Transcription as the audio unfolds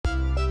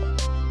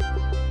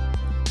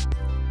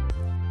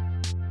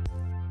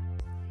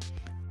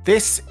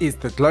This is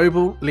the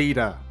Global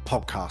Leader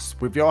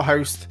podcast with your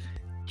host,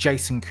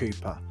 Jason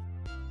Cooper.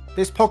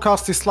 This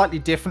podcast is slightly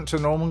different to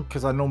normal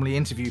because I normally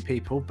interview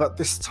people, but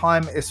this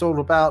time it's all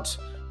about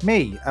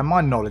me and my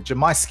knowledge and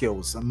my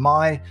skills and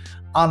my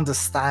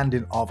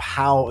understanding of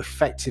how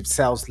effective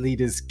sales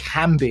leaders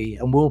can be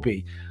and will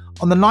be.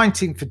 On the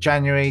 19th of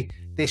January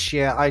this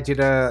year, I did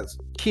a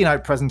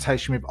keynote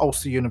presentation with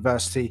Ulster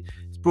University.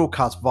 It's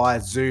broadcast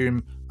via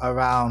Zoom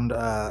around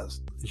a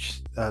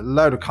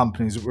load of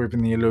companies within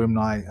the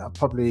Alumni,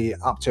 probably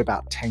up to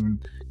about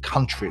 10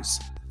 countries.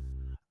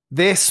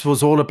 This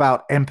was all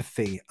about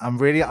empathy and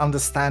really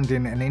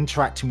understanding and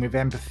interacting with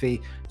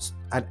empathy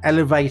and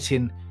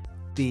elevating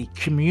the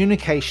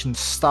communication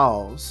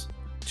styles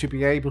to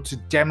be able to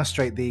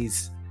demonstrate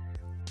these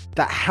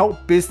that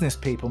help business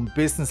people and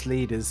business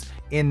leaders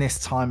in this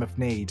time of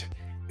need.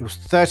 It was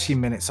 30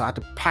 minutes, so I had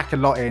to pack a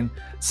lot in.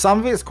 Some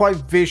of it's quite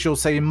visual,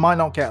 so you might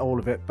not get all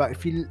of it. But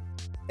if you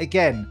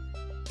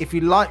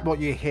like what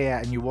you hear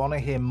and you want to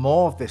hear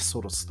more of this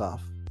sort of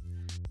stuff,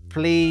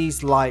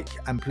 please like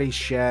and please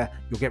share.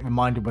 You'll get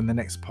reminded when the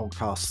next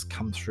podcasts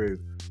come through.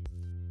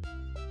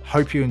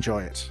 Hope you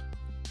enjoy it.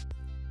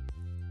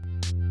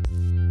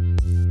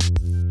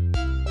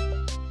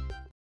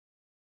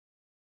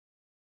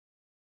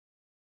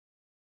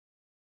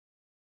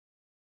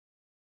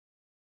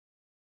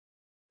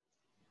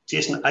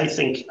 Jason, I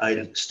think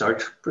I'll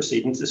start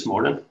proceedings this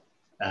morning.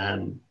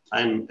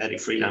 I'm Eddie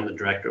Freeland, the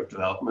Director of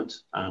Development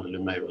and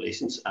Alumni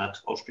Relations at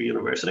Ulster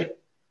University.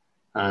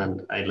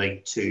 And I'd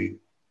like to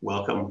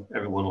welcome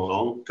everyone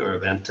along to our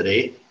event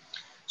today.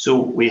 So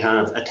we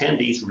have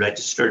attendees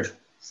registered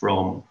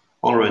from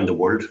all around the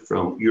world,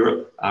 from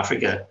Europe,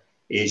 Africa,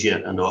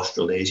 Asia and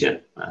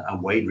Australasia, a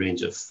wide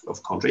range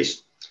of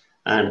countries.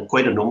 And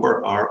quite a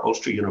number are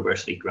Ulster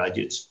University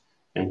graduates,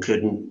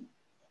 including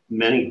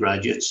many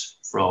graduates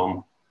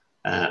from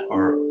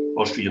our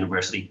Ulster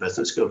University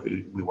Business School,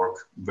 who we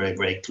work very,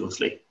 very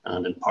closely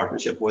and in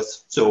partnership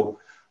with. So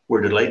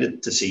we're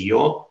delighted to see you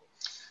all.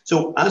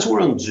 So as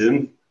we're on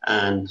Zoom,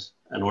 and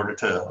in order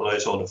to allow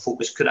us all to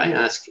focus, could I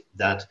ask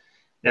that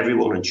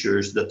everyone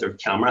ensures that their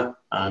camera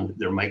and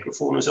their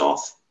microphone is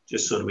off,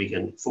 just so that we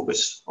can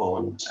focus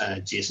on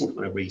Jason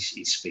whenever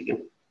he's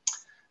speaking.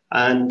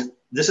 And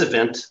this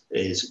event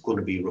is going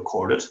to be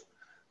recorded.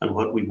 And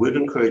what we would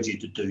encourage you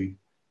to do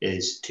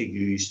is to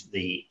use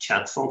the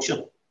chat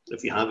function.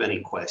 If you have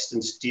any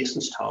questions,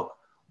 Jason's talk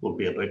will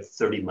be about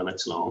 30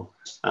 minutes long.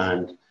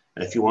 And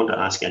if you want to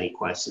ask any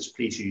questions,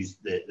 please use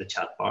the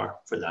chat bar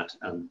for that,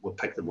 and we'll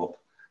pick them up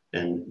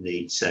in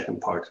the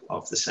second part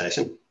of the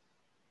session.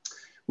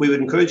 We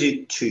would encourage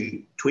you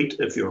to tweet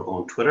if you're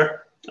on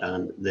Twitter,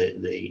 and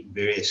the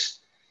various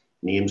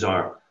names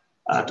are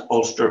at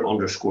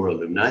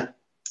Ulster_alumni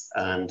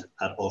and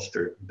at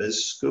Ulster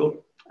Biz School.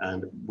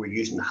 And we're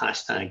using the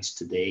hashtags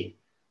today,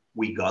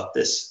 We Got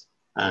This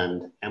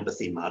and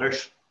Empathy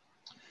Matters.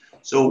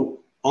 So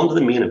on to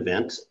the main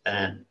event.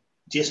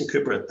 Jason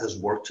Cooper has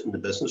worked in the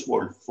business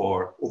world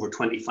for over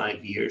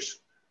 25 years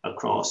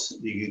across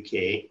the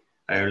UK,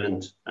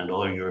 Ireland and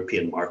other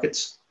European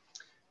markets.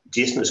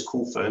 Jason has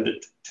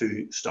co-founded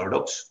 2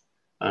 startups,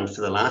 and for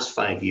the last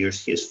 5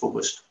 years he has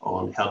focused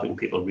on helping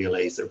people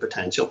realize their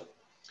potential.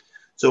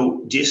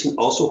 So Jason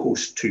also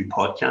hosts 2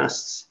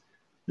 podcasts,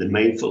 The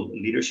Mindful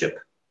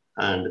Leadership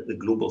and The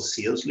Global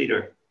Sales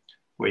Leader,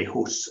 where he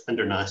hosts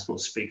international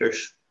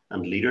speakers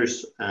and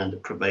leaders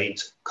and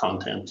provides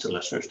content to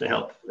listeners to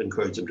help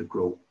encourage them to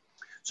grow.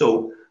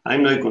 So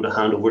I'm now going to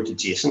hand over to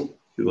Jason,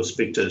 who will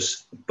speak to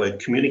us about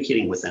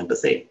communicating with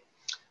empathy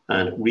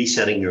and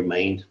resetting your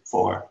mind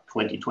for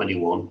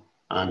 2021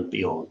 and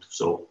beyond.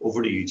 So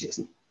over to you,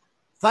 Jason.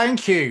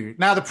 Thank you.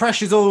 Now the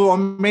pressure's all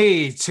on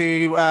me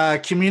to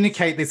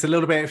communicate this a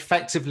little bit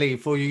effectively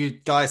for you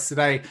guys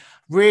today.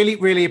 Really,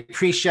 really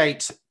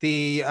appreciate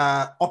the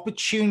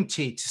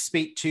opportunity to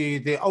speak to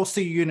the Ulster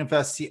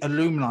University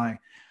alumni.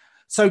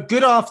 So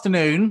good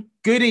afternoon,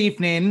 good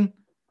evening,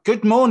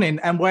 good morning,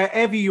 and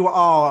wherever you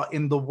are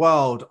in the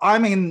world.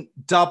 I'm in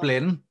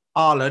Dublin,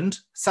 Ireland,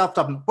 South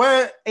Dublin.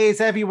 Where is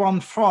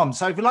everyone from?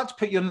 So if you'd like to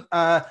put your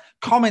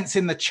comments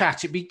in the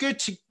chat, it'd be good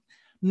to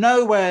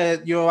know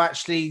where you're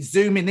actually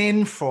zooming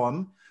in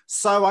from,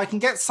 so I can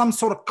get some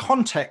sort of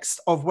context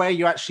of where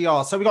you actually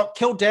are. So we've got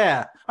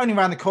Kildare, only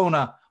around the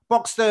corner,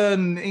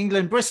 Buxton,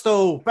 England,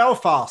 Bristol,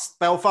 Belfast,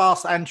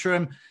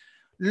 Antrim.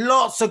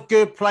 Lots of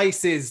good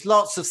places,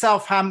 lots of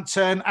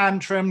Southampton,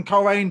 Antrim,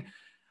 Coleraine,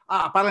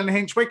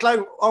 Ballinhinch,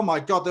 Wicklow. Oh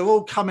my God, they're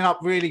all coming up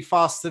really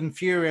fast and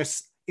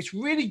furious. It's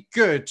really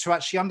good to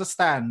actually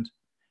understand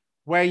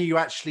where you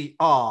actually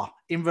are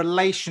in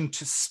relation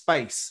to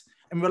space,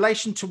 in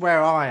relation to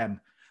where I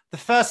am. The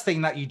first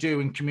thing that you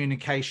do in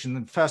communication,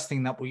 the first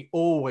thing that we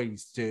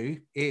always do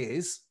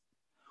is,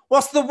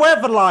 what's the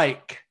weather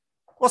like?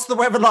 What's the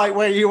weather like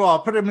where you are?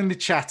 Put them in the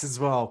chat as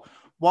well.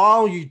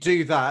 While you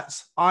do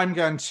that, I'm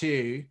going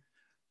to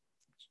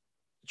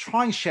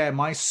try and share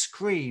my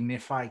screen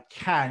if I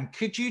can.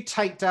 Could you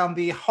take down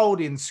the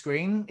holding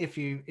screen if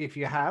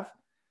you have?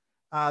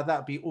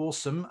 That'd be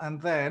awesome.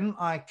 And then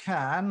I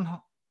can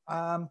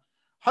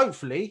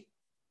hopefully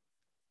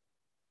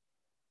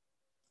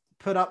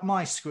put up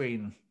my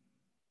screen.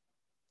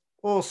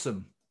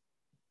 Awesome.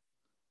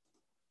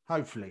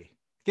 Hopefully.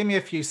 Give me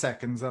a few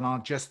seconds and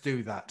I'll just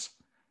do that.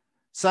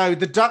 So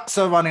the ducks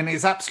are running.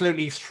 It's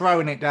absolutely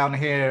throwing it down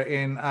here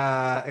in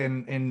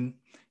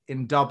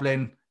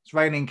Dublin. It's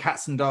raining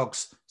cats and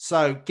dogs.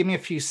 So give me a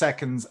few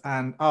seconds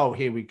and oh,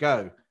 here we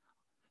go.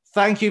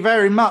 Thank you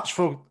very much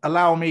for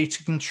allowing me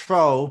to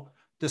control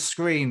the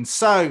screen.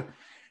 So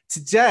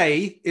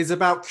today is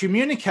about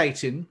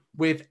communicating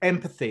with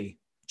empathy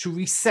to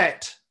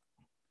reset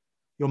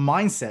your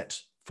mindset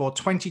for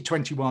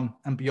 2021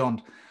 and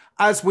beyond.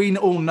 As we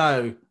all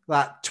know,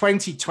 that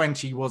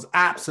 2020 was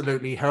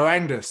absolutely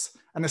horrendous.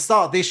 And the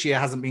start of this year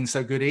hasn't been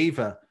so good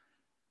either.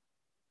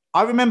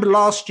 I remember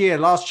last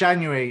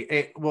January,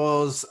 it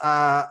was,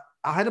 I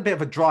had a bit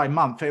of a dry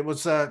month. It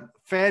was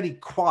fairly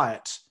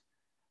quiet.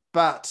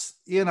 But,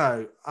 you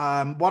know,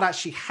 what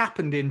actually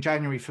happened in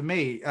January for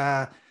me,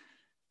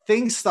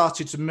 things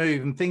started to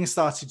move and things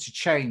started to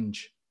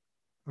change.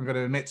 I'm going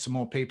to admit some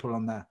more people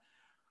on there.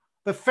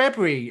 But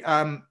February,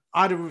 I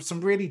had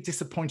some really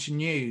disappointing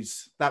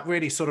news that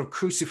really sort of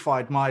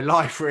crucified my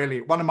life,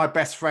 really. One of my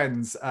best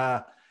friends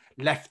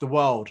left the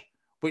world,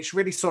 which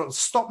really sort of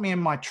stopped me in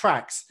my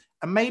tracks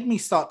and made me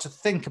start to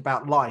think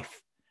about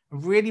life,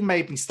 and really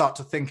made me start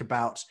to think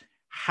about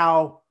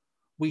how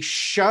we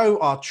show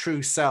our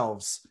true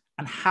selves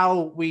and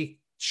how we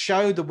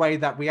show the way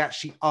that we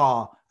actually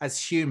are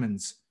as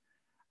humans,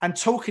 and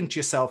talking to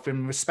yourself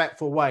in a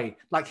respectful way.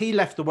 Like, he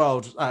left the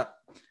world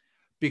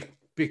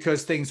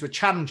because things were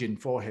challenging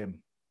for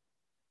him.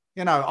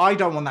 You know, I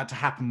don't want that to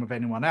happen with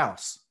anyone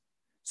else.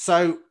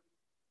 So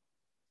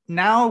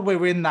now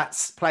we're in that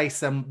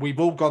place and we've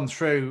all gone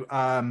through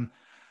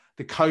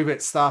the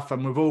COVID stuff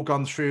and we've all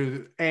gone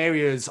through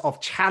areas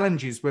of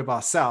challenges with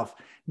ourselves.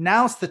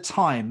 Now's the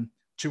time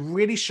to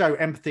really show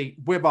empathy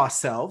with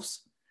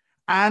ourselves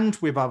and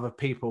with other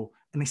people,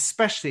 and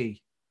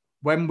especially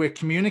when we're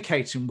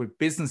communicating with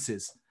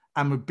businesses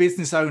and with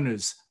business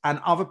owners and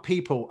other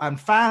people and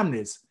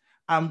families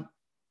and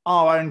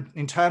our own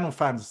internal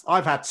families.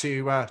 I've had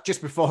to,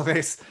 just before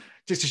this,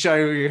 just to show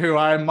you who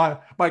I am,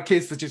 my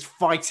kids were just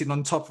fighting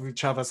on top of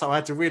each other. So I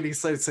had to really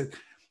say,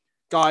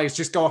 guys,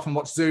 just go off and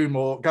watch Zoom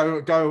or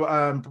go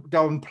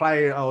and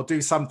play or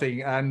do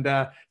something and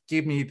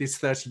give me this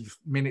 30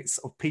 minutes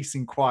of peace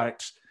and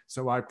quiet.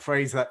 So I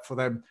praise that for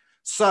them.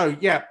 So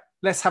yeah,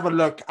 let's have a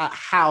look at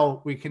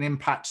how we can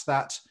impact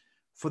that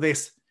for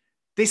this.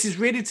 This is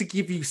really to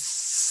give you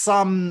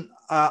some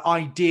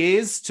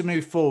ideas to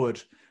move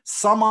forward,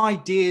 some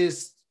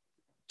ideas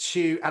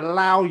to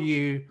allow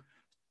you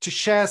to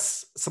share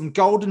some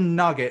golden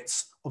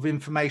nuggets of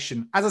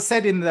information. As I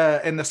said in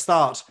the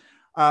start,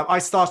 I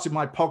started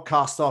my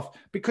podcast off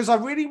because I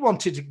really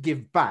wanted to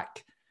give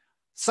back.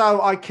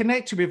 So I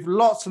connected with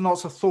lots and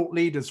lots of thought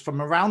leaders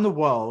from around the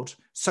world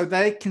so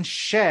they can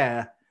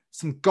share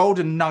some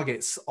golden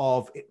nuggets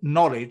of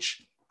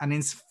knowledge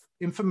and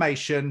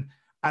information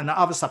and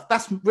other stuff.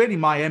 That's really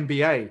my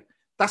MBA.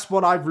 That's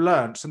what I've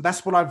learned. And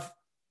that's what I've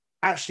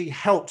actually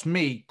helped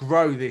me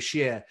grow this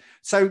year.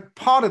 So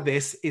part of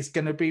this is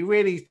going to be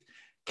really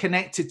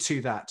connected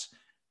to that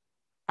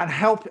and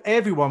help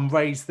everyone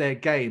raise their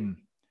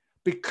game,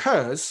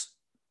 because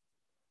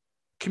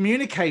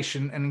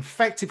communication and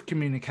effective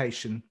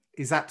communication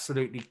is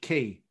absolutely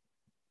key.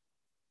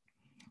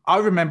 I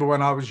remember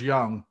when I was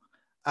young,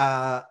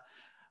 the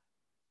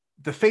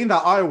thing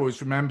that I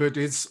always remembered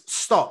is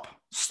stop.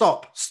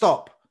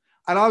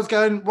 And I was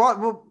going, what?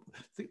 Well,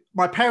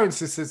 my parents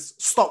says,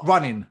 stop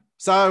running.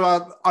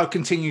 So I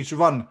continue to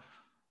run.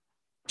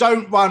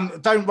 Don't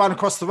run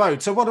across the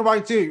road. So what do I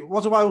do?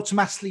 What do I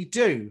automatically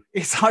do?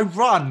 Is I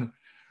run,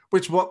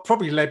 which what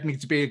probably led me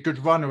to be a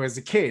good runner as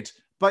a kid.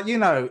 But, you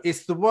know,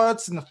 it's the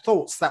words and the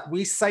thoughts that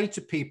we say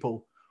to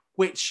people,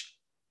 which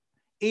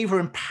either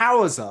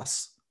empowers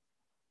us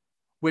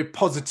with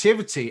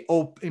positivity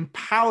or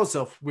empowers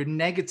us with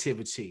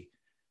negativity.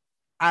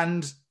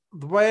 And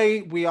the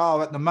way we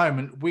are at the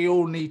moment, we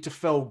all need to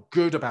feel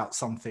good about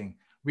something.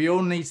 We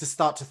all need to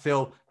start to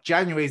feel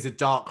January is a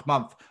dark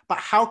month, but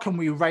how can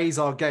we raise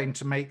our game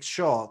to make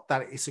sure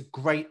that it's a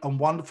great and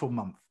wonderful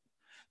month?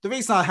 The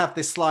reason I have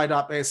this slide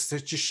up is to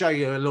just show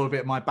you a little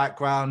bit of my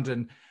background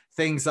and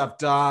things I've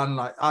done.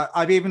 Like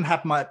I've even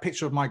had my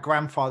picture of my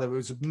grandfather, who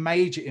was a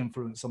major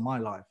influence on my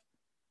life.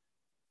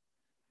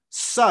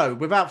 So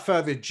without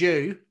further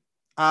ado,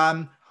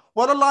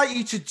 what I'd like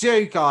you to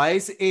do,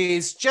 guys,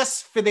 is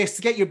just for this,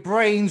 to get your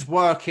brains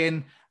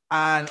working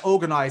and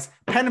organized,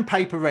 pen and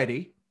paper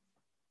ready,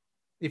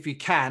 if you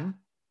can.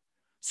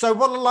 So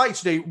what I'd like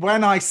to do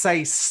when I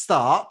say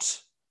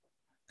start,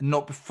 and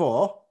not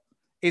before,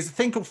 is a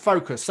thing called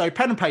focus. So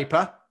pen and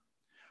paper.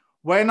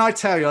 When I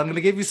tell you, I'm going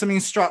to give you some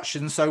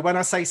instructions. So when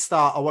I say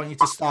start, I want you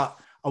to start.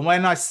 And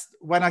when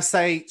I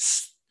say,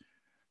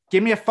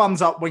 give me a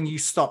thumbs up when you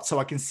stop so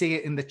I can see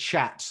it in the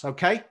chat.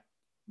 Okay?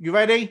 You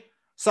ready?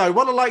 So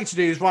what I'd like you to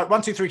do is write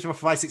 1, 2, 3, 4,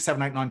 5, 6,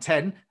 7, 8, 9,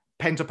 10,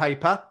 pen to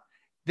paper.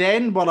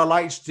 Then what I'd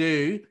like you to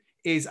do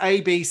is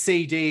A, B,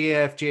 C, D, E,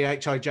 F, G,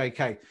 H, I, J,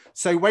 K.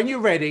 So when you're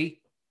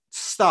ready,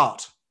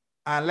 start.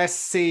 And let's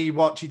see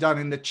what you've done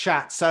in the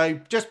chat. So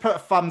just put a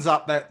thumbs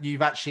up that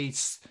you've actually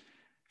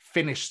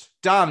finished.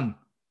 Done.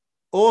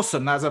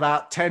 Awesome. That's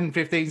about 10,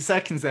 15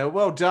 seconds there.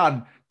 Well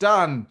done.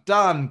 Done.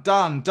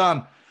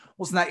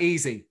 Wasn't that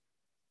easy?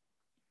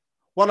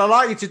 What I'd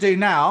like you to do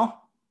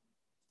now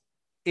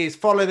is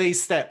follow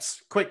these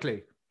steps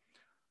quickly,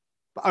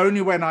 but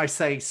only when I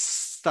say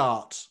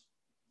start.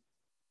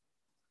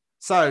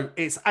 So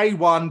it's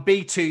A1,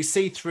 B2,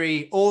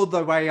 C3, all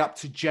the way up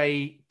to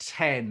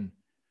J10.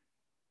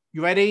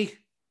 You ready?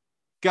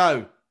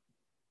 Go.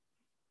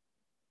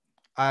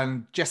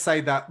 And just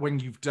say that when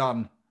you've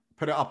done.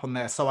 Put it up on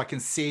there so I can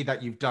see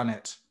that you've done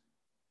it.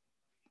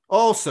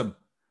 Awesome.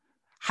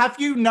 Have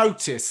you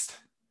noticed,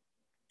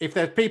 if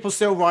there's people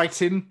still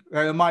writing,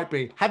 there might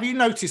be, have you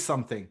noticed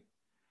something?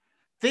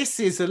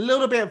 This is a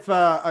little bit of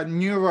a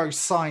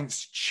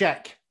neuroscience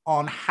check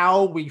on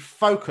how we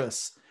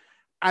focus.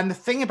 And the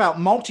thing about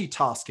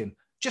multitasking,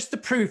 just to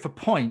prove a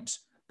point,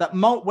 that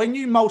when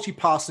you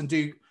multitask and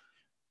do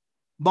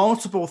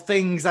multiple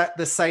things at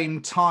the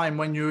same time,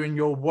 when you're in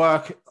your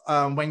work,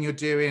 when you're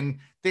doing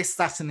this,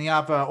 that, and the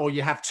other, or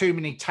you have too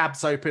many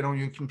tabs open on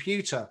your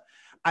computer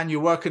and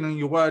you're working on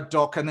your Word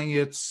doc and then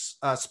you're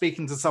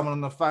speaking to someone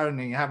on the phone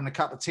and you're having a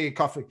cup of tea or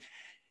coffee,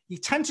 you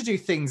tend to do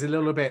things a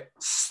little bit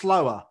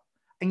slower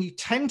and you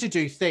tend to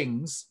do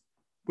things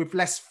with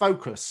less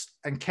focus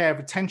and care of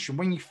attention.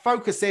 When you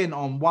focus in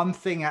on one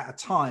thing at a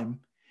time,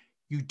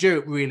 you do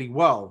it really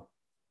well,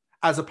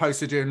 as opposed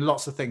to doing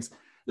lots of things.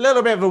 A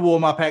little bit of a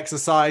warm-up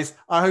exercise.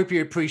 I hope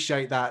you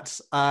appreciate that.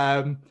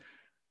 And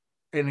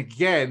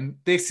again,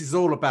 this is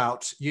all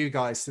about you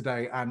guys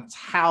today and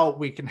how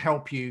we can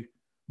help you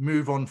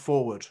move on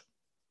forward.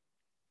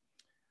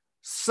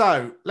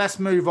 So let's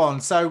move on.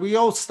 So we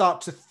all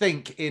start to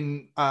think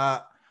in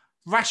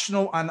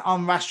rational and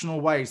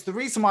unrational ways. The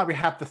reason why we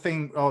have the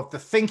thing of the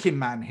thinking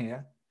man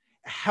here,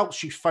 it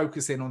helps you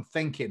focus in on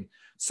thinking.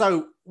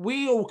 So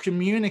we all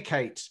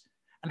communicate,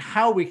 and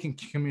how we can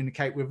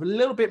communicate with a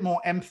little bit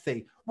more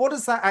empathy. What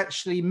does that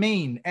actually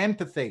mean,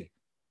 empathy?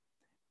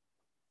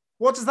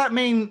 What does that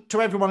mean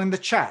to everyone in the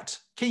chat?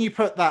 Can you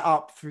put that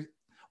up,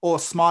 or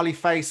smiley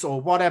face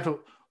or whatever?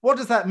 What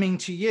does that mean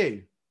to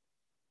you?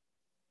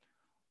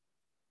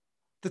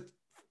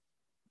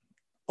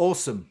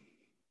 Awesome.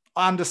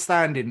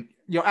 Understanding.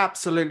 You're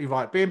absolutely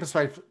right. Being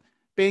persuasive,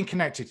 being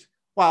connected.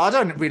 Well, I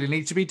don't really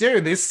need to be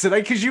doing this today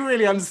because you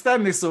really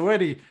understand this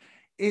already.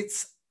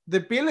 It's the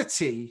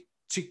ability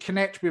to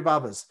connect with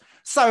others.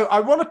 So I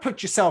want to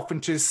put yourself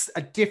into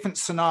a different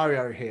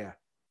scenario here.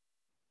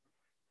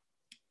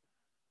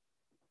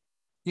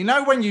 You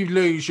know, when you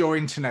lose your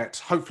internet,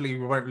 hopefully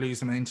we won't lose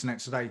them on the internet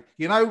today.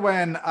 You know,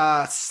 when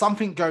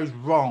something goes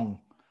wrong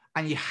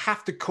and you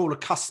have to call a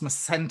customer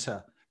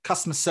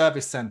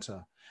service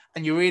center,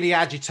 and you're really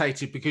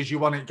agitated because you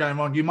want it going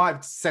on. You might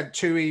have sent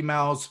 2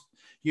 emails.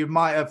 You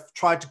might have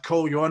tried to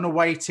call. You're on a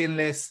waiting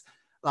list.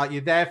 Like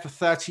you're there for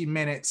 30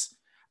 minutes.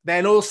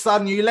 Then all of a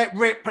sudden you let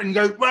rip and you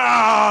go,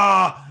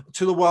 rah,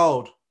 to the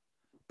world.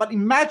 But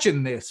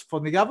imagine this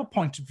from the other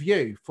point of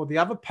view, for the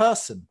other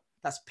person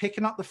that's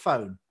picking up the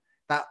phone,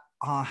 that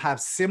have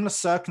similar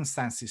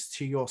circumstances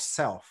to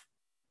yourself.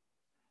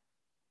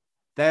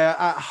 They're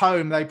at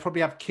home, they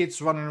probably have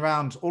kids running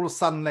around. All of a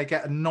sudden they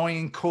get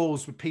annoying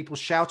calls with people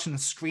shouting and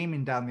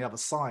screaming down the other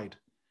side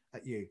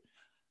at you.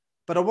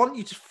 But I want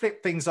you to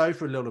flip things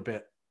over a little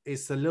bit.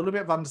 It's a little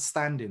bit of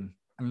understanding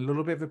and a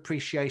little bit of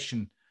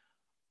appreciation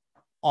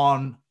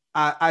on,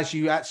 as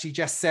you actually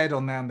just said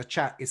on there in the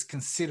chat, is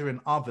considering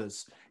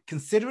others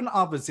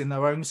in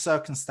their own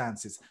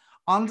circumstances,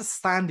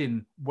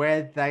 understanding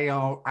where they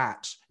are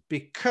at,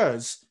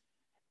 because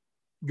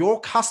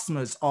your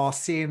customers are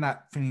seeing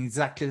that from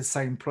exactly the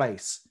same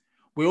place.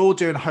 We're all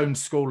doing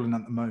homeschooling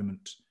at the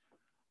moment.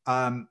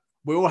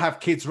 We all have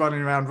kids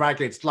running around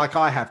ragged, like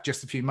I have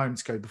just a few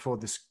moments ago before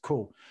this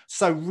call.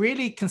 So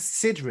really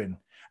considering,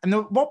 and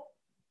what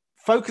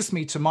focused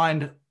me to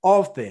mind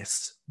of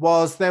this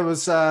was there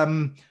was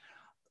an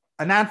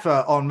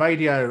advert on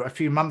radio a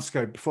few months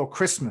ago before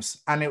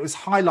Christmas, and it was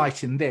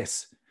highlighting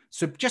this.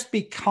 So just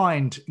be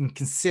kind and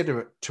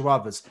considerate to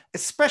others,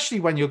 especially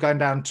when you're going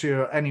down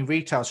to any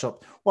retail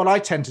shop. What I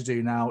tend to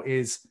do now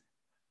is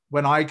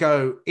when I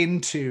go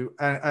into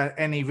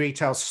any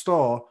retail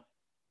store,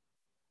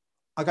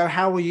 I go,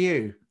 how are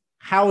you?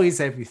 How is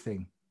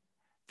everything?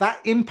 That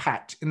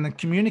impact in the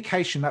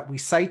communication that we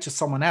say to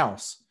someone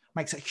else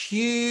makes a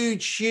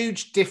huge,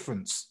 huge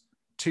difference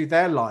to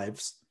their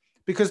lives,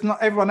 because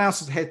not everyone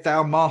else is head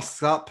down,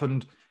 masks up,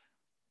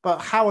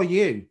 but how are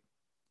you?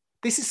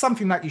 This is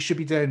something that you should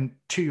be doing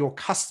to your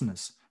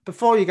customers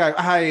before you go,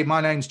 hey,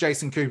 my name's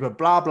Jason Cooper,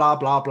 blah, blah,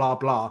 blah, blah,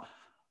 blah.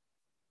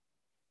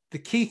 The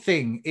key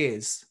thing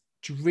is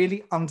to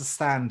really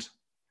understand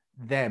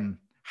them.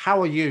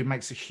 How are you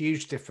makes a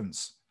huge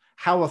difference.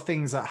 How are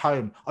things at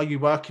home? Are you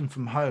working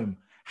from home?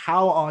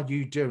 How are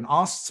you doing?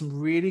 Ask some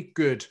really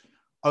good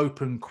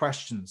open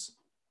questions.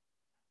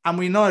 And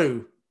we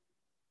know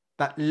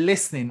that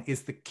listening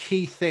is the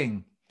key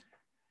thing.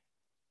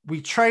 We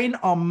train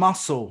our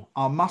muscle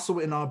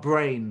in our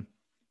brain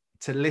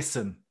to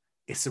listen.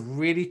 It's a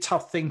really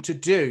tough thing to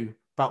do,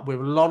 but with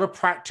a lot of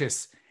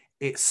practice,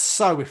 it's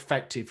so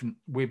effective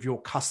with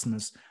your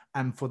customers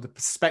and for the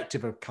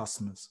perspective of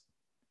customers.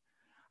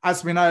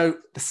 As we know,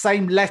 the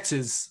same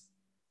letters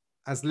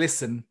as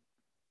listen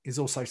is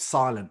also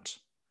silent.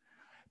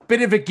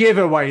 Bit of a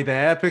giveaway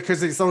there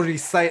because it's already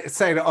saying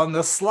it on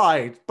the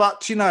slide,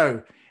 but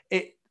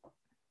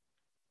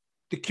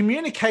the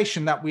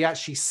communication that we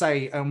actually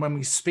say and when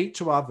we speak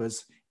to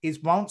others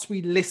is once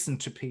we listen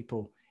to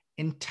people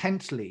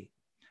intently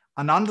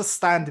and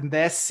understanding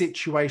their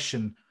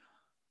situation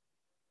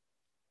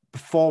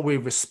before we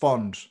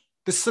respond.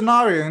 The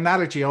scenario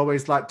analogy I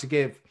always like to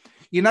give,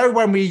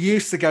 when we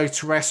used to go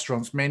to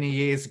restaurants many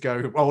years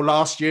ago, or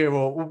last year,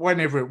 or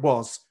whenever it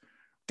was,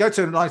 go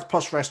to a nice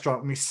posh restaurant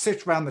and we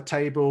sit around the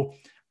table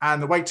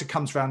and the waiter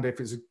comes around if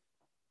it's a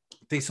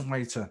decent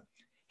waiter.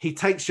 He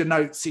takes your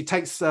notes. He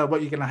takes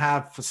what you're going to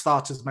have for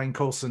starters, main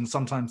course, and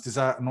sometimes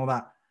dessert and all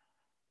that.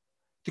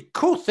 The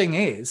cool thing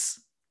is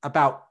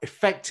about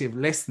effective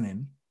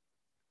listening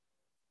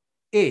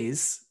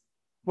is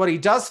what he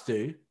does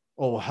do,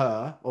 or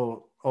her,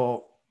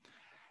 or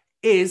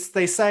is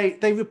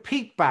they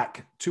repeat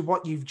back to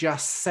what you've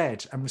just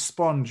said and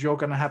respond. You're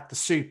going to have the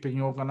soup and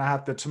you're going to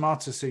have the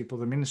tomato soup or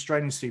the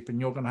minestrone soup and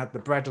you're going to have the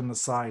bread on the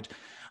side,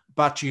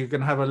 but you're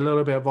going to have a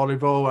little bit of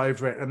olive oil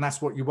over it. And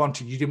that's what you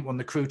wanted. You didn't want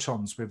the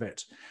croutons with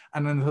it.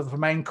 And then the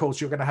main course,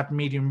 you're going to have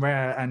medium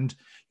rare and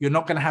you're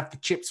not going to have the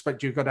chips,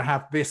 but you're going to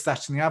have this,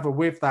 that, and the other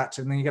with that.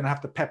 And then you're going to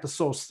have the pepper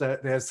sauce.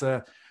 There's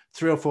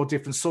 3 or 4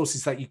 different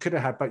sauces that you could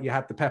have had, but you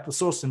had the pepper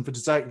sauce. And for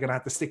dessert, you're going to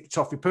have the sticky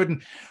toffee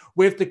pudding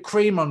with the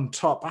cream on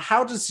top.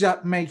 How does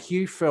that make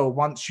you feel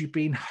once you've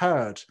been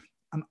heard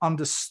and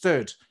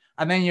understood?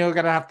 And then you're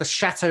going to have the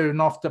Chateau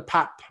Neuf de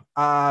Pape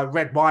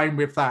red wine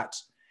with that.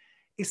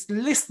 It's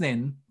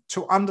listening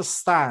to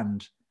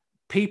understand.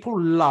 People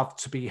love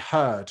to be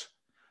heard.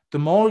 The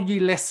more you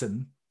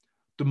listen,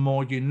 the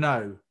more you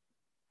know.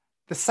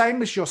 The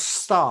same as your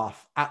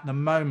staff at the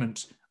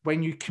moment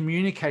when you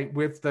communicate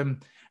with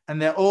them and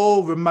they're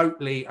all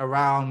remotely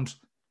around.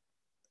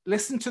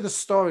 Listen to the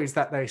stories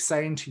that they're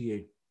saying to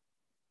you.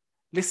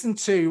 Listen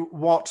to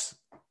what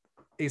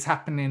is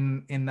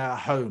happening in their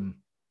home.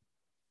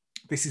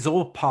 This is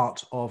all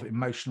part of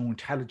emotional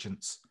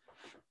intelligence.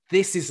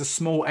 This is a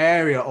small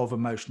area of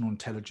emotional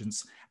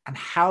intelligence and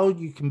how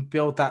you can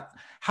build that,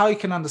 how you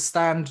can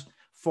understand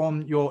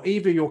from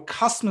either your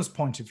customer's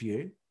point of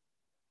view,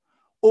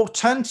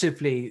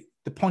 alternatively,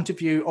 the point of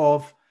view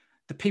of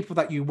the people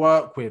that you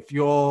work with,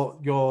 your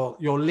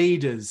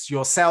leaders,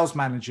 your sales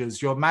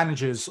managers, your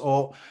managers,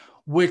 or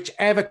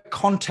whichever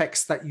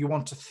context that you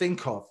want to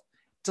think of.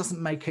 It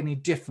doesn't make any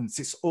difference.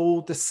 It's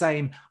all the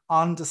same.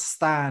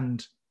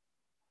 Understand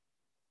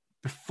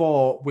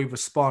before we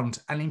respond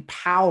and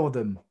empower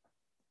them.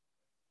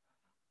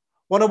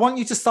 What I want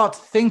you to start to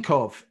think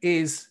of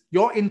is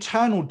your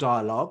internal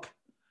dialogue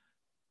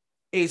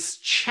is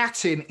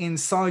chatting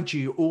inside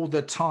you all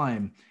the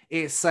time.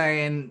 It's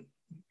saying,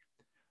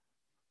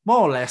 more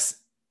or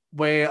less,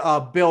 we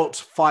are built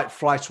fight,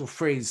 flight, or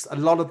freeze. A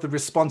lot of the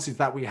responses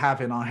that we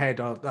have in our head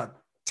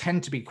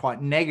tend to be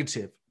quite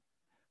negative,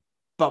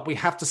 but we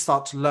have to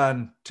start to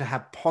learn to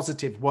have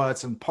positive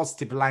words and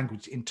positive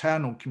language,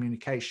 internal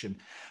communication.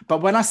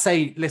 But when I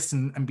say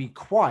listen and be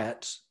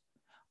quiet,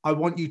 I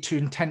want you to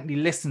intently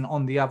listen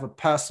on the other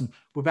person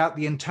without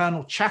the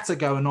internal chatter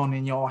going on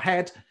in your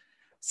head,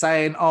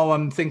 saying, oh,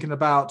 I'm thinking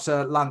about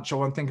lunch,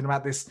 or I'm thinking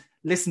about this.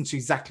 Listen to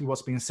exactly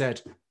what's being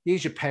said.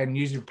 Use your pen,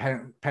 use your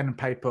pen and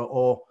paper,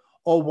 or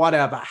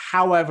whatever,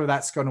 however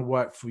that's going to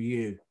work for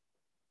you.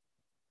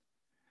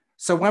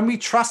 So when we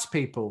trust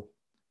people,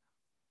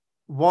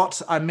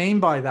 what I mean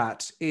by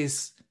that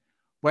is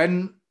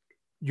when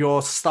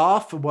your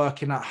staff are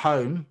working at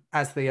home,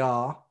 as they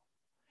are,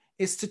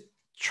 is to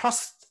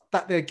trust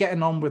that they're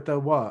getting on with their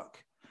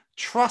work.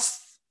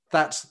 Trust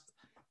that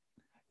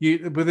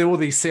with all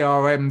these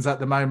CRMs at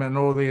the moment and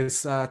all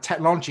this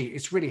technology,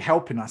 it's really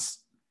helping us.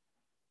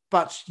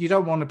 But you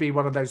don't want to be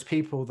one of those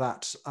people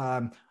that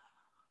are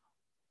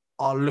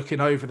looking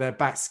over their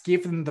backs.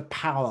 Give them the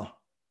power.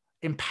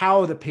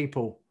 Empower the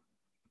people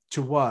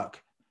to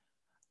work.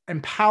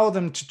 Empower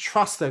them to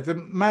trust them. The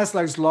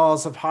Maslow's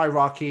laws of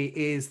hierarchy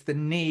is the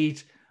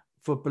need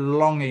for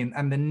belonging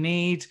and the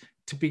need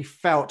to be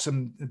felt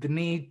and the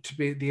need to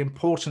be, the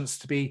importance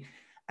to be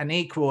an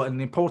equal and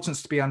the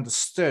importance to be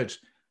understood.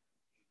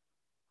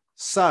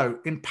 So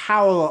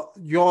empower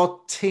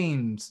your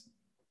teams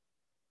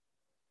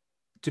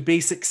to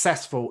be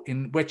successful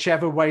in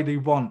whichever way they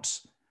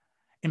want.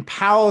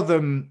 Empower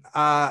them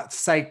to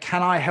say,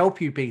 can I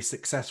help you be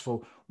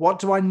successful? What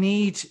do I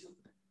need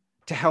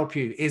to help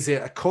you? Is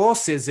it a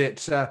course? Is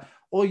it,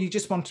 or you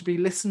just want to be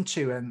listened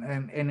to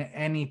and in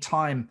any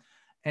time,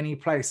 any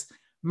place?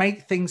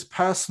 Make things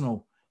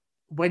personal.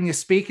 When you're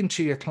speaking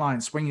to your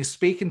clients, when you're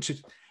speaking to,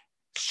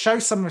 show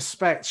some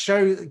respect,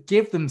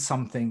 give them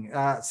something,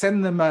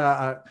 send them,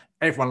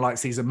 everyone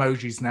likes these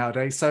emojis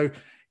nowadays. So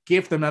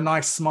give them a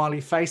nice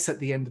smiley face at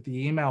the end of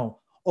the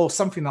email, or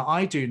something that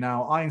I do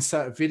now, I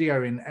insert a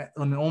video in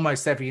on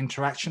almost every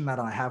interaction that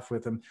I have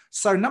with them.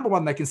 So number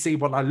one, they can see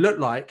what I look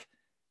like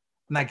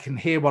and they can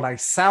hear what I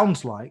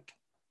sound like.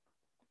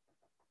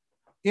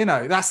 You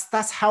know,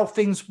 that's how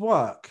things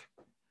work.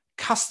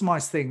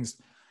 Customize things.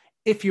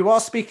 If you are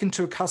speaking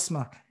to a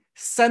customer,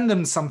 send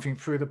them something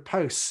through the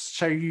post,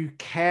 so you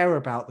care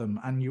about them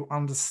and you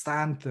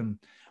understand them.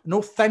 And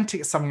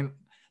authentic is something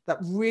that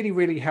really,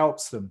 really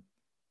helps them.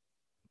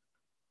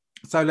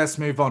 So let's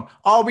move on.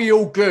 Are we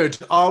all good?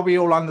 Are we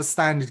all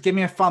understanding? Give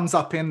me a thumbs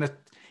up in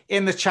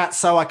the chat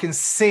so I can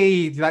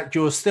see that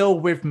you're still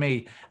with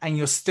me and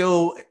you're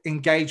still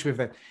engaged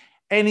with it.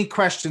 Any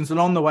questions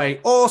along the way?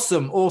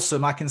 Awesome,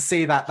 awesome. I can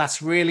see that.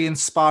 That's really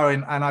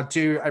inspiring, and I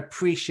do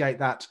appreciate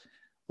that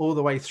all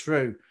the way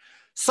through.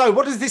 So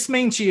what does this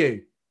mean to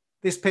you,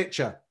 this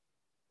picture?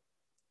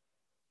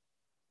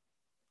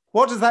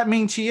 What does that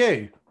mean to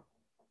you?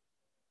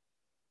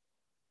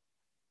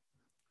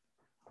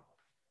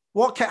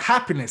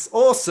 Happiness?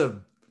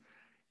 Awesome.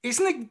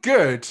 Isn't it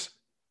good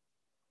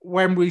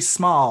when we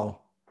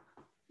smile?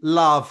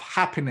 Love,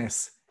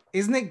 happiness.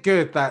 Isn't it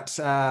good that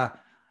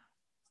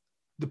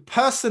the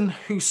person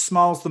who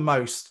smiles the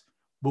most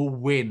will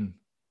win?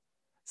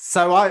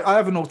 So I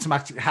have an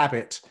automatic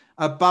habit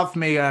above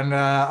me, and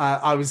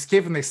I was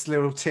given this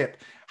little tip.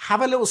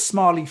 Have a little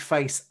smiley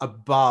face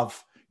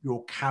above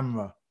your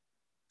camera,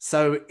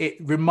 so it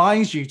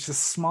reminds you to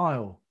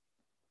smile.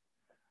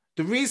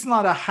 The reason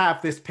that I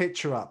have this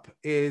picture up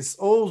is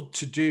all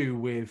to do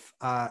with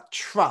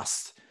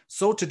trust.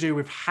 It's all to do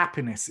with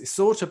happiness. It's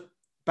all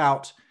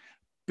about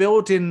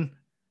building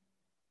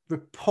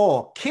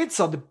rapport. Kids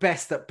are the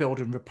best at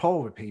building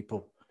rapport with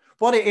people.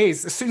 What it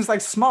is, as soon as they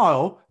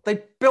smile,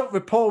 they built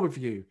rapport with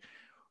you.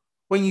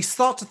 When you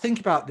start to think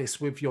about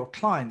this with your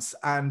clients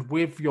and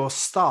with your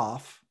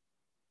staff,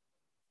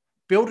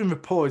 building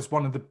rapport is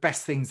one of the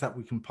best things that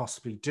we can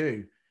possibly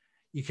do.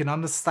 You can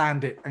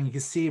understand it and you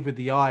can see with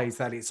the eyes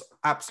that it's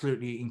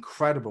absolutely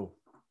incredible.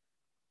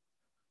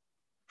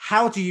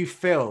 How do you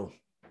feel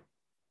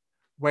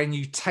when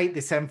you take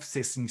this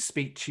emphasis and you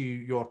speak to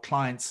your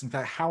clients and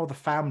how are the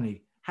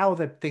family? How are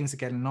the things are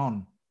getting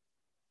on?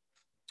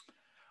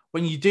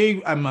 When you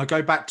do, I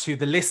go back to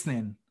the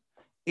listening,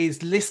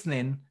 is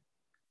listening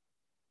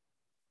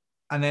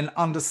and then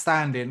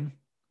understanding,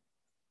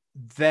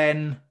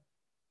 then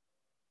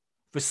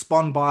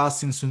respond by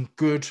asking some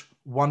good,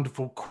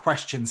 wonderful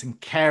questions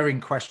and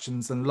caring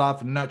questions and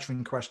love and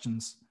nurturing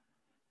questions.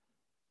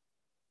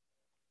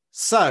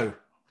 So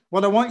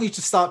what I want you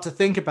to start to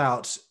think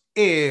about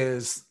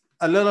is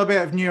a little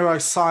bit of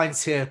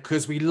neuroscience here,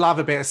 because we love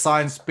a bit of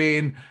science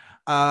being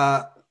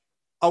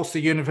Ulster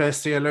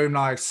University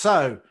alumni.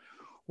 So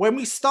when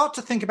we start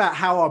to think about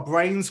how our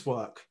brains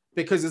work,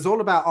 because it's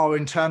all about our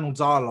internal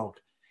dialogue,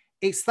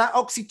 it's that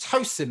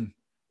oxytocin,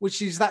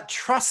 which is that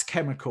trust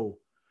chemical.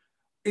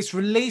 It's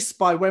released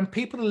by when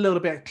people are a little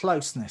bit of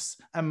closeness.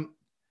 I'm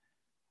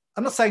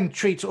not saying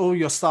treat all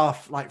your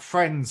staff like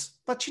friends,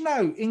 but, you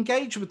know,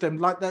 engage with them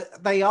like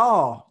they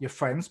are your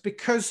friends,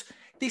 because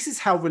this is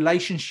how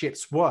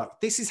relationships work.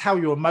 This is how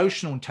your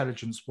emotional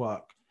intelligence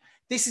work.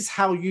 This is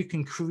how you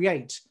can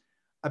create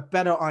a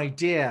better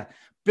idea,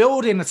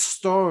 build in a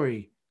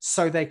story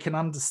so they can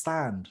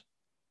understand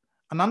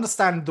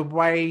the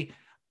way,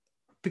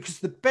 because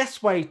the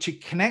best way to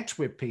connect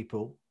with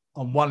people,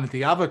 on one of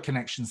the other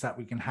connections that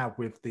we can have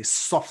with the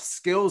soft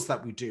skills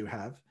that we do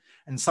have,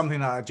 and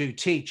something that I do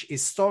teach,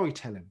 is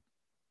storytelling.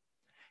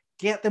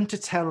 Get them to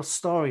tell a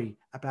story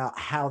about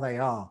how they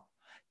are.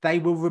 They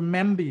will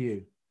remember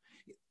you.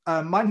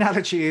 My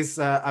analogy is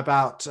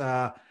about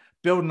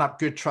building up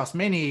good trust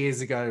many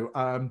years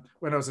ago,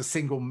 when I was a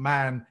single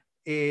man,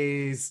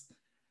 and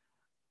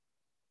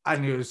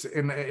it was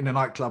in a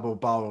nightclub or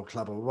bar or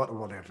club or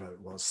whatever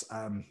it was.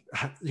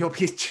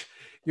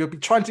 You'll be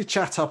trying to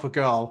chat up a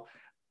girl,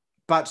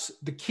 but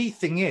the key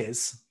thing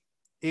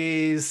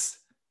is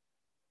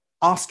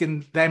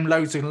asking them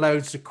loads and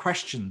loads of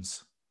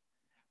questions.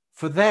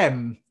 For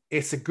them,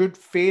 it's a good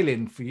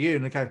feeling for you.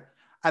 And okay,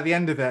 at the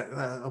end of it,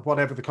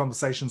 whatever the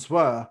conversations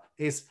were,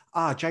 is,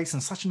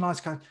 Jason's such a nice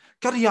guy.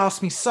 God, he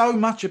asked me so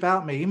much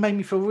about me. He made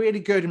me feel really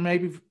good and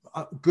maybe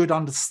a good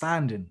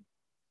understanding.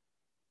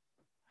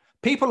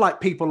 People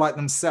like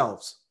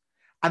themselves.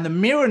 And the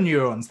mirror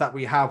neurons that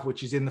we have,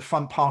 which is in the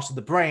front part of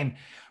the brain,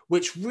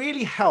 which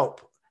really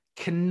help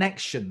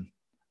connection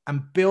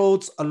and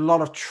builds a lot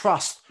of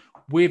trust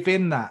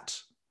within that.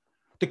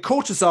 The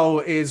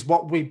cortisol is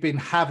what we've been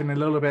having a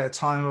little bit of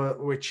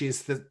time, which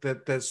is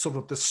the sort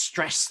of the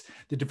stress,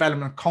 the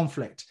development of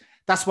conflict.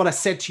 That's what I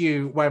said to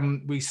you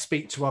when we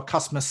speak to our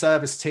customer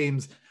service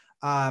teams,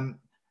 and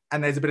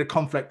there's a bit of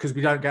conflict because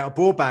we don't get our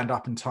broadband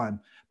up in time.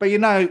 But, you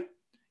know,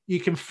 you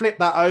can flip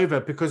that over,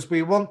 because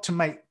we want to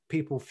make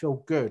people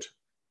feel good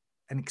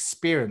and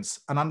experience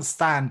and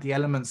understand the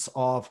elements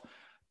of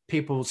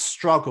people's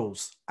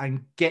struggles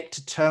and get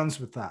to terms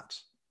with that,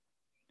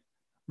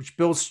 which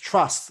builds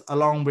trust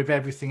along with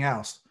everything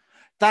else.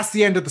 That's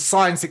the end of the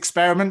science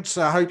experiment.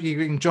 So I hope you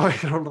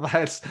enjoyed all of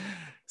that.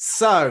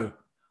 So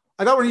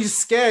I don't want to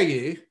scare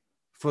you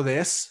for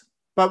this,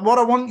 But what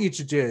I want you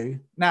to do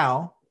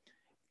now,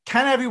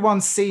 can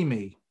everyone see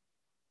me?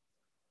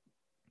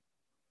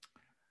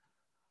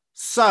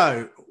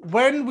 So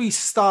when we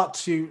start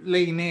to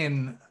lean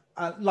in,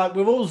 like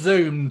we're all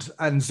zoomed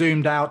and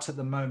zoomed out at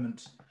the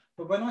moment,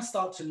 but when I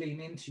start to lean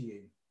into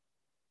you,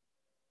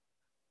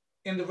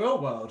 in the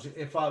real world,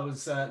 if I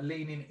was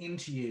leaning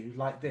into you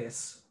like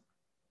this,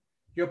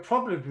 you'll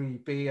probably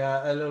be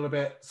a little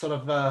bit sort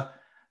of a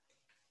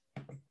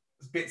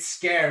bit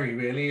scary,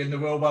 really, in the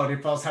real world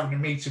if I was having a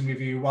meeting with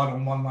you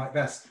one-on-one like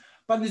this.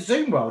 But in the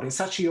Zoom world, it's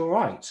actually all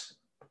right.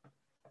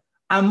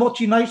 And what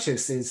you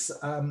notice is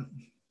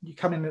you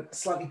come in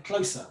slightly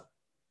closer.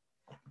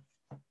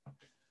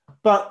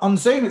 But on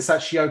Zoom, it's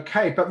actually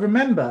okay. But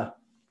remember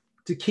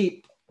to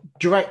keep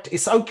direct.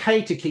 It's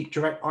okay to keep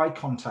direct eye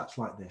contact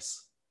like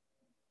this.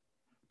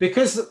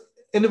 Because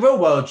in the real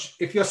world,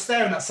 if you're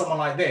staring at someone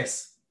like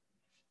this,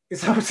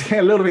 it's obviously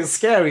a little bit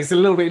scary. It's a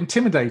little bit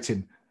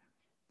intimidating.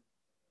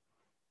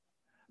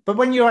 But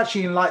when you're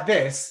actually in like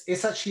this,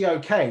 it's actually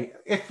okay.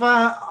 If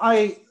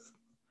I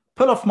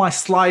pull off my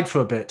slide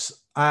for a bit,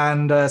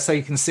 and so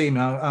you can see me,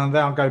 and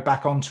then I'll go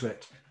back onto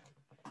it.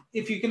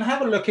 If you can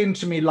have a look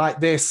into me like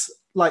this,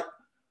 like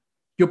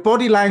your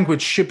body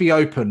language should be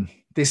open.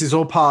 This is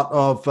all part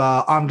of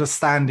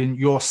understanding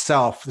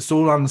yourself. It's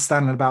all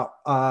understanding about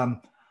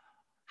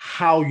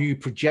how you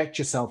project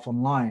yourself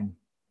online,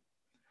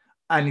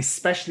 and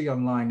especially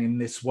online in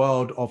this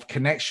world of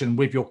connection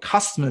with your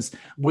customers,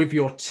 with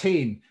your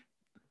team.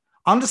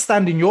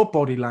 Understanding your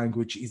body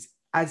language is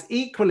as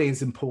equally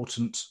as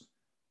important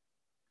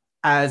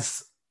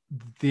as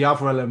the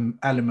other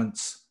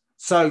elements.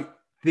 So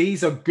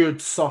these are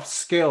good soft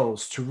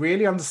skills to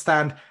really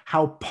understand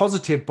how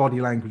positive body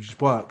language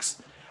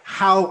works,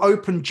 how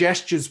open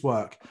gestures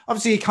work.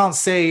 Obviously, you can't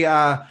see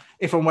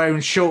if I'm wearing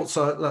shorts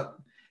or look,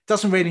 it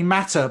doesn't really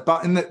matter.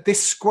 But in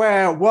this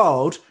square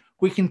world,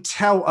 we can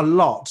tell a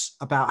lot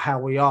about how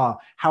we are,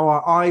 how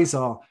our eyes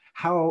are,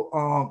 how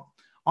our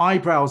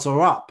eyebrows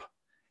are up.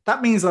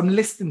 That means I'm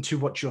listening to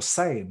what you're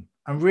saying.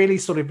 I'm really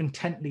sort of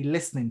intently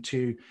listening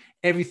to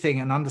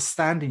everything and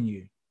understanding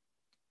you,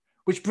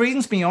 which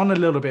brings me on a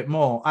little bit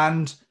more.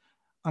 And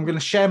I'm going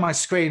to share my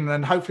screen,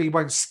 and hopefully it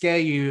won't scare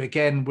you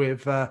again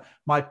with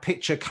my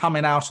picture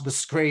coming out of the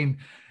screen.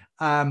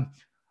 A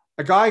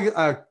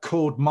guy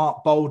called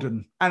Mark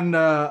Bolden, and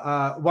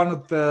one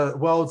of the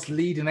world's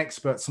leading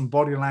experts on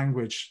body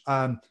language,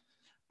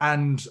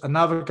 and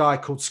another guy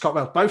called Scott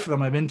Wells, both of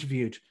them I've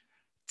interviewed,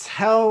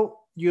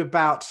 tell you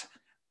about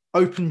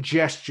open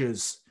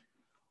gestures,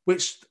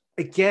 which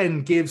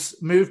again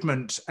gives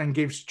movement and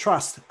gives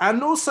trust,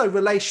 and also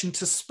relation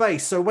to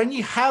space. So when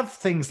you have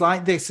things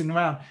like this in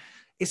around,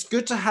 it's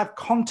good to have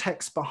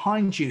context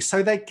behind you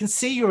so they can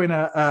see you're in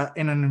an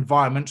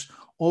environment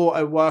or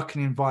a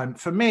working environment.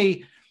 For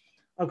me,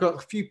 I've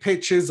got a few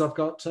pictures, I've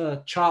got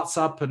charts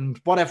up and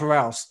whatever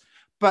else,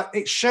 but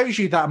it shows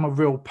you that I'm a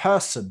real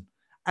person,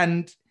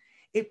 and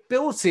it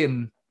builds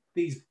in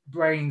these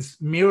brains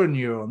mirror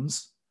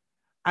neurons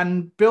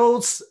and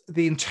builds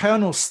the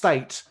internal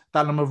state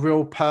that I'm a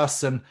real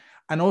person,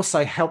 and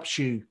also helps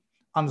you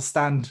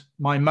understand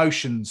my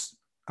emotions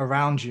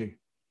around you.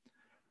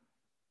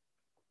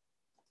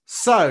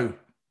 So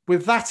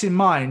with that in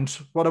mind,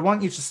 what I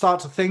want you to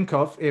start to think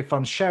of, if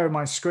I'm sharing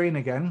my screen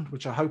again,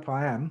 which I hope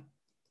I am,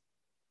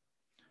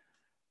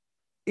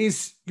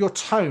 is your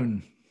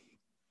tone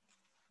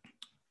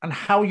and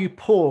how you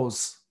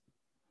pause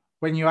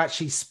when you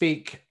actually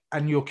speak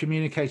and you're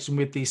communicating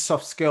with these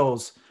soft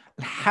skills,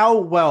 and how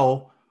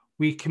well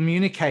we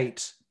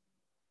communicate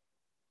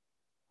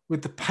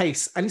with the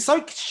pace. And it's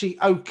actually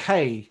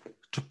okay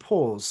to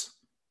pause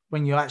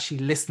when you're actually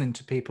listening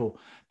to people,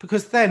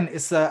 because then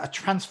it's a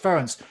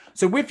transference.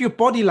 So with your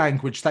body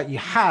language that you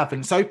have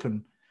and it's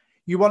open,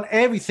 you want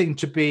everything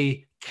to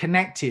be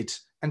connected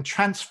and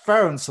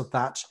transference of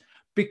that,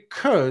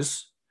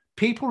 because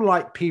people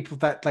like people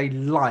that they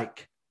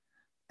like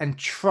and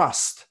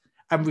trust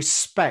and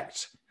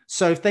respect.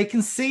 So if they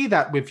can see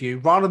that with you,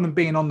 rather than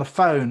being on the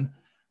phone,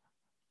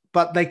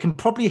 but they can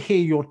probably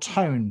hear your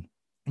tone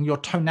and your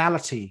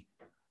tonality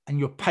and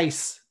your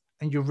pace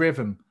and your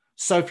rhythm.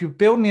 So if you're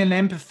building an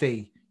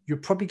empathy, you'll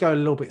probably go a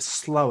little bit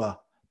slower,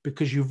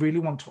 because you really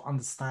want to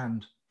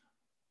understand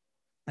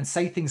and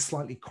say things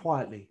slightly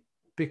quietly,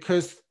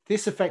 because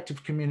this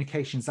effective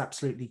communication is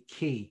absolutely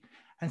key.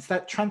 And it's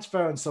that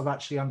transference of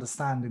actually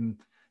understanding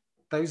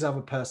those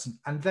other person,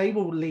 and they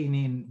will lean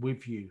in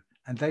with you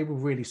and they will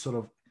really sort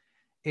of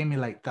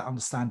emulate that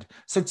understanding.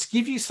 So to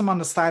give you some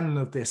understanding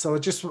of this, I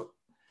just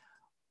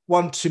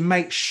want to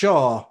make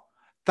sure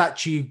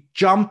that you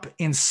jump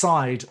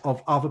inside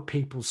of other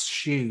people's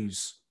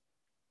shoes.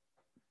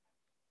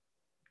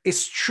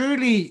 It's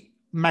truly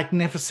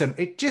magnificent.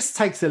 It just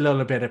takes a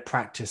little bit of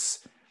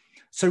practice.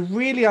 So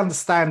really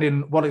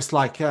understanding what it's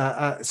like,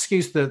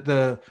 excuse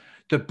the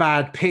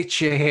bad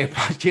picture here,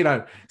 but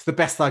it's the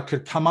best I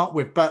could come up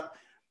with. But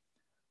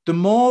the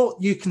more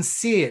you can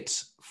see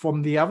it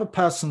from the other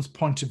person's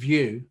point of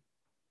view,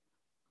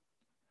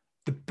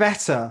 the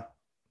better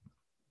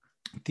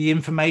the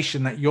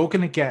information that you're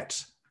going to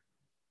get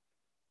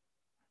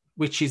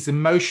which is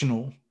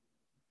emotional,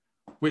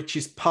 which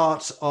is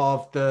part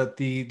of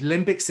the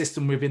limbic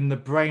system within the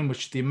brain,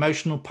 which is the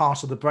emotional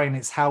part of the brain.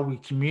 It's how we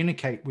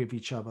communicate with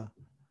each other,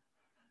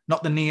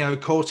 not the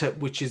neocortex,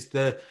 which is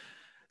the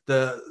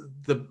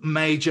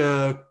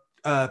major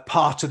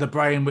part of the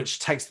brain, which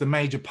takes the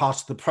major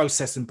part of the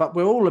processing. But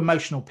we're all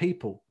emotional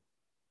people.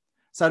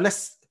 So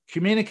let's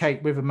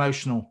communicate with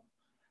emotional,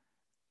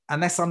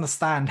 and let's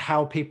understand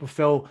how people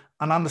feel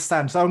and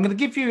understand. So I'm going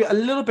to give you a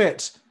little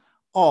bit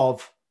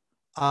of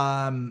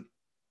an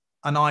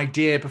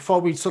idea before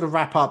we sort of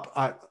wrap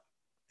up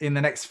in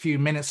the next few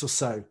minutes or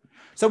so.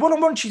 So what I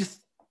want you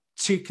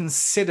to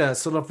consider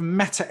sort of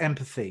meta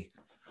empathy.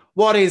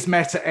 What is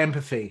meta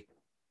empathy?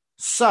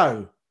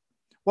 So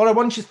what I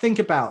want you to think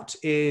about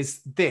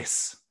is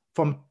this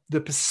from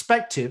the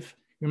perspective,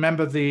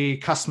 remember the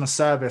customer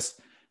service,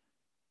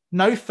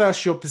 know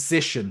first your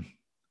position,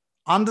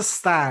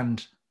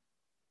 understand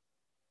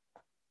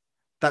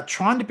that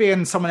trying to be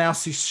in someone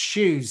else's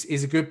shoes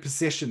is a good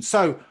position.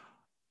 So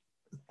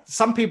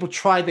some people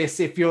try this.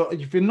 If you're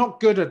not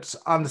good at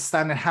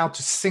understanding how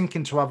to sink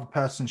into other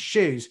person's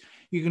shoes,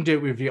 you can do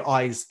it with your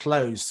eyes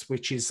closed,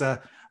 which is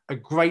a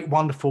great,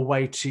 wonderful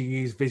way to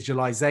use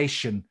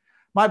visualization.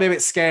 Might be a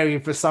bit scary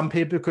for some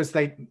people because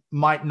they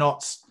might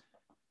not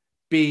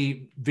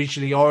be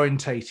visually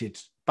orientated,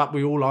 but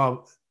we all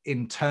are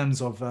in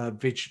terms of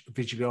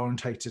visually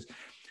orientated.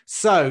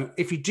 So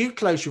if you do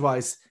close your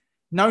eyes,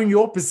 knowing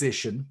your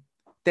position,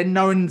 then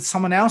knowing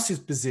someone else's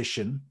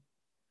position,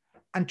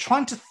 and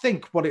trying to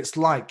think what it's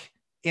like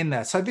in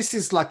there. So this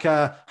is like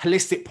a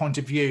holistic point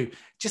of view,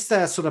 just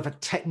a sort of a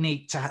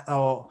technique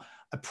or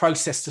a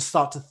process to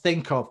start to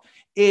think of.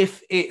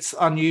 If it's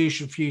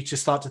unusual for you to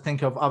start to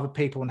think of other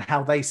people and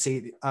how they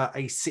see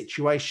a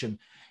situation,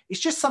 it's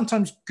just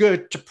sometimes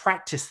good to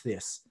practice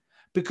this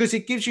because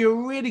it gives you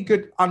a really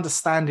good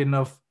understanding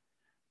of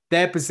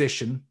their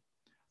position.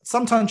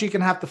 Sometimes you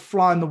can have the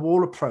fly on the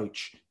wall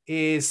approach,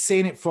 is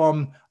seeing it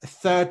from a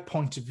third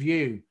point of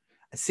view,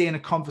 seeing a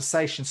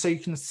conversation, so you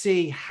can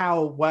see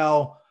how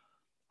well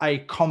a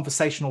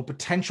conversation or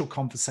potential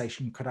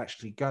conversation could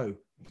actually go.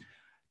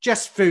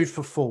 Just food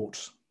for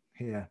thought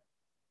here.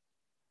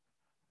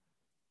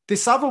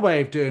 This other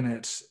way of doing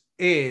it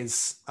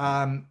is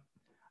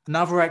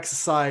another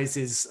exercise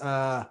is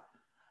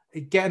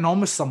getting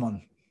on with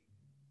someone,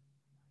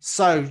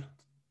 so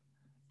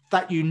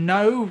that you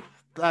know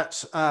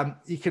that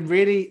you can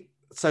really.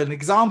 So an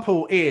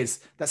example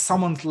is that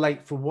someone's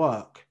late for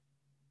work,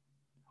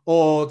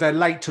 or they're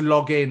late to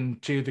log in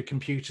to the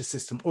computer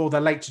system, or they're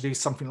late to do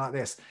something like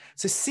this.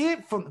 So see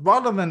it from,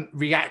 rather than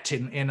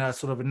reacting in a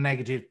sort of a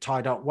negative,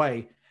 tied up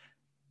way,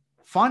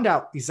 find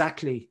out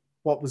exactly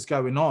what was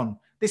going on.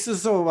 This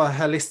is sort of a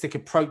holistic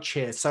approach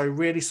here. So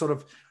really sort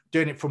of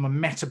doing it from a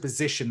meta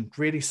position,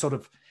 really sort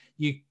of,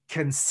 you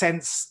can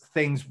sense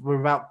things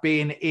without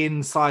being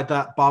inside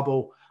that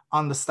bubble,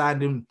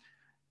 understanding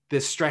the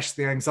stress,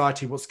 the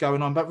anxiety, what's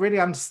going on, but really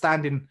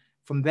understanding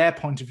from their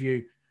point of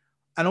view,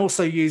 and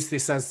also use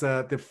this as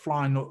the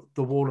fly on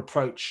the wall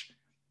approach.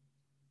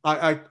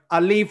 I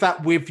leave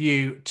that with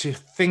you to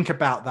think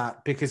about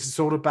that, because it's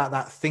all about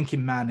that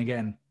thinking man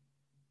again.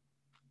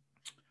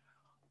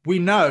 We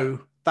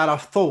know that our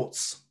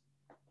thoughts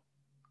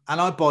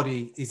and our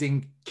body is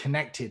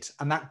connected,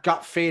 and that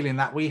gut feeling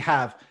that we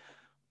have,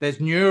 there's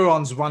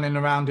neurons running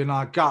around in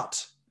our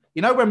gut.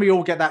 You know, when we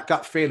all get that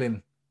gut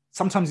feeling,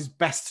 sometimes it's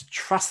best to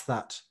trust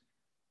that.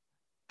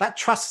 That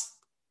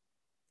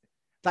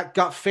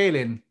gut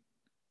feeling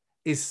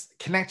is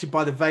connected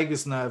by the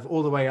vagus nerve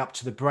all the way up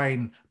to the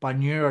brain by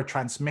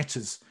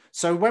neurotransmitters.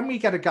 So when we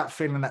get a gut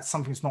feeling that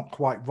something's not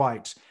quite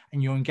right,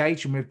 and you're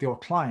engaging with your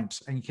client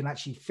and you can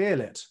actually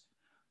feel it,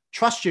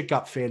 trust your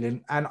gut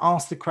feeling and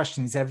ask the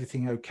question, is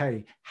everything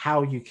okay?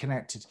 How are you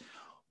connected?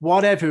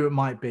 Whatever it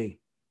might be.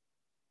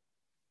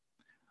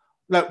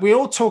 Look, we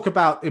all talk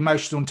about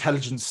emotional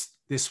intelligence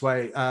this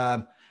way,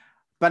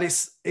 but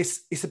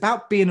it's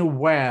about being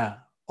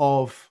aware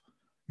of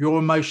your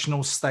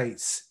emotional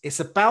states. It's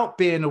about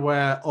being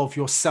aware of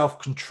your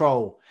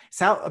self-control.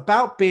 It's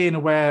about being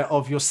aware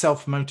of your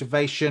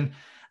self-motivation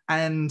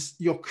and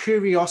your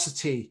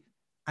curiosity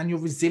and your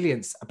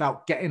resilience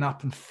about getting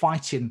up and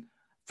fighting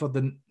for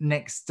the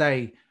next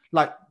day.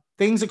 Like,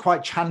 things are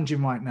quite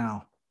challenging right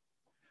now.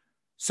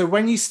 So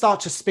when you start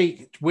to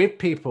speak with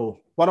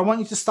people, what I want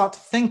you to start to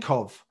think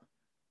of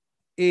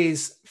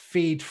is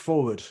feed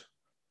forward.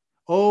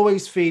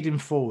 Always feeding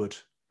forward,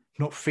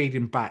 not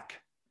feeding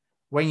back.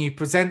 When you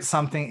present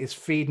something, it's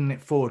feeding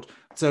it forward.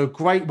 So a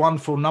great,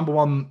 wonderful number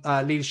one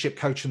leadership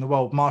coach in the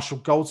world, Marshall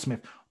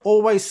Goldsmith,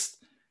 always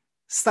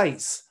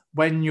states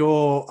when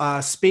you're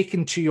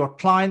speaking to your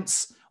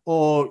clients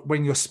or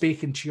when you're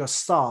speaking to your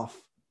staff,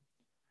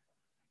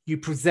 you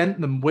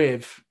present them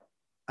with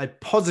a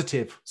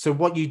positive. So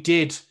what you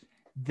did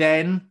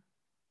then,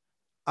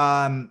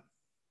 and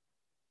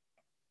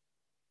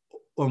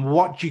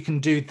what you can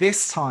do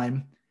this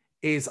time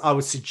is, I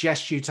would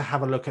suggest you to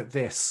have a look at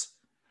this,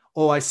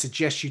 or I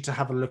suggest you to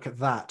have a look at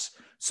that.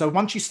 So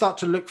once you start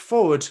to look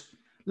forward,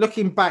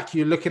 looking back,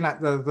 you're looking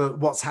at the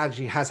what's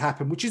actually has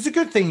happened, which is a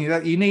good thing.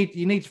 That you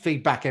need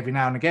feedback every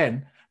now and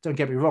again. Don't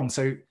get me wrong.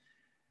 So,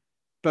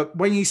 but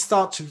when you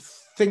start to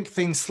think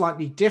things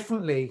slightly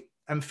differently,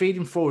 and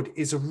feeding forward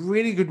is a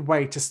really good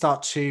way to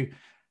start to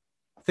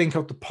think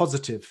of the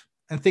positive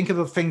and think of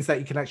the things that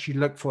you can actually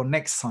look for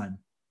next time,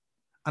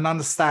 and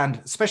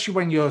understand, especially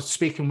when you're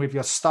speaking with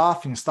your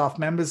staff and your staff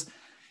members,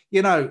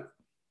 you know,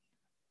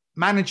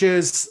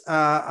 managers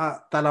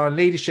that are in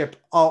leadership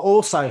are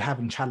also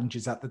having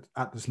challenges at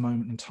this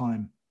moment in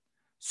time.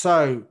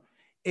 So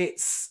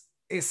it's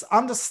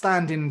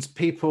understanding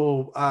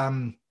people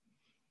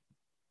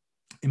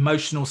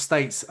emotional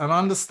states and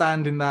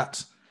understanding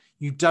that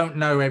you don't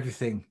know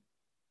everything,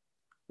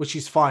 which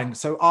is fine.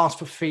 So ask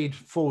for feed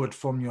forward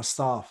from your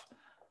staff.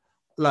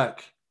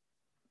 Look,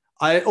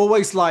 I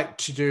always like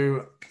to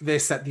do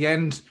this at the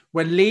end.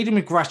 When leading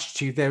with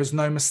gratitude, there is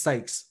no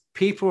mistakes.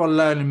 People are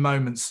learning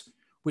moments,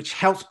 which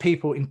helps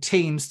people in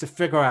teams to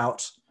figure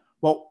out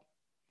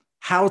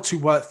how to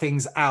work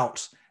things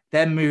out,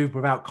 then move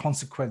without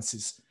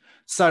consequences.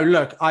 So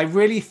look, I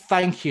really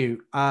thank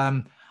you.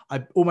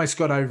 I've almost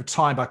gone over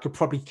time, but I could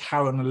probably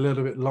carry on a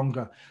little bit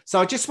longer. So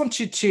I just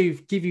wanted to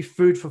give you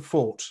food for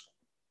thought.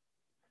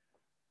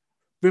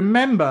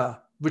 Remember,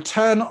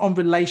 return on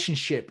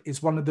relationship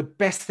is one of the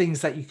best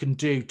things that you can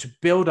do to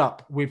build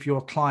up with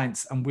your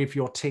clients and with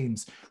your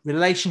teams.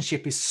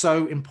 Relationship is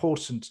so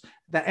important.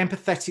 That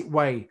empathetic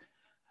way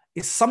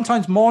is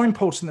sometimes more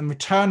important than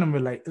return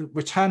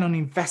on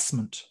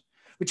investment.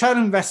 Return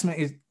on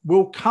investment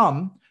will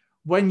come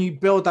when you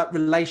build that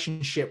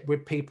relationship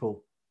with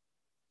people.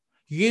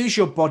 Use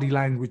your body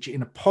language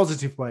in a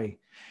positive way.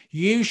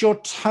 Use your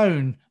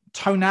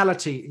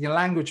tonality, your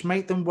language,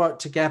 make them work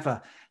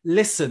together.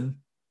 Listen,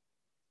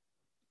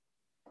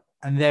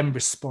 and then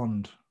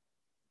respond.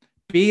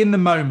 Be in the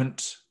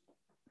moment.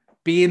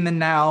 Be in the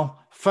now.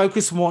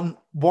 Focus on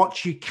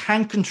what you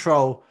can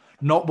control,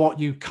 not what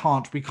you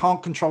can't. We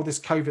can't control this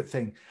COVID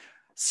thing.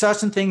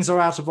 Certain things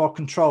are out of our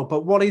control,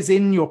 but what is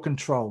in your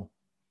control?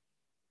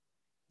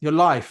 Your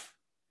life.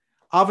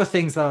 Other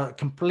things are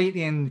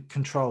completely in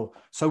control.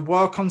 So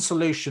work on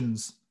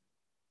solutions.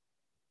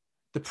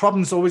 The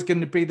problem's always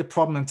going to be the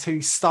problem until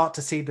you start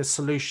to see the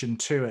solution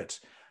to it.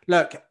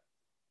 Look,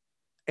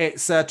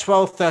 it's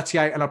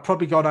 12:38 and I've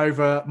probably gone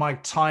over my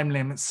time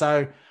limit.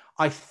 So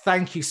I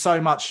thank you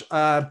so much,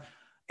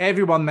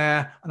 everyone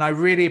there, and I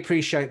really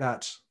appreciate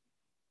that.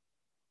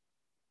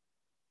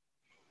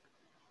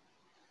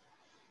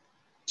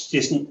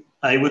 Jason,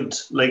 I would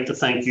like to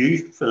thank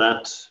you for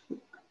that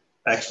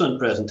excellent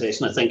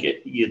presentation. I think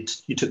you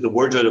took the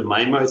words out of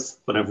my mouth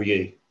whenever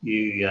you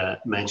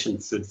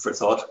mentioned food for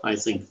thought. I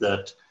think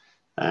that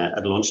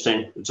at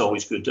lunchtime, it's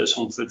always good to have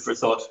some food for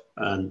thought,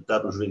 and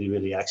that was really,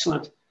 really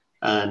excellent.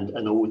 And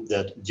I know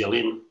that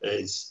Gillian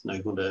is now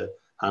going to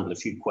handle a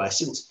few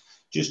questions.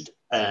 Just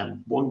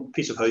one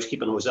piece of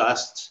housekeeping.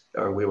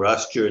 We were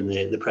asked during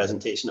the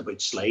presentation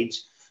about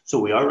slides. So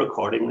we are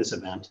recording this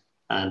event,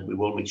 and we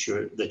will make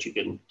sure that you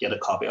can get a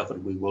copy of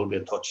it. We will be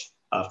in touch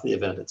after the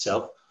event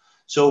itself.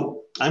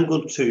 So I'm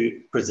going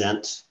to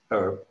present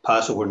or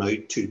pass over now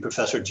to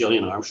Professor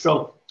Gillian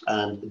Armstrong.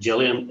 And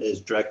Gillian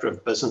is Director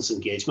of Business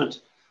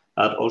Engagement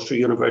at Ulster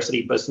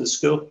University Business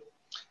School.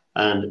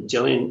 And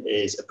Gillian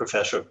is a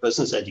Professor of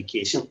Business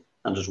Education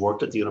and has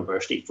worked at the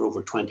university for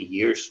over 20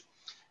 years.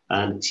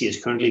 And she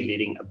is currently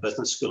leading a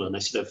business school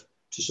initiative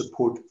to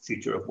support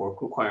future of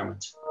work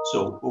requirements.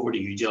 So over to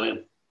you,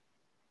 Gillian.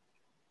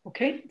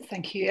 Okay,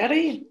 thank you,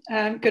 Eddie.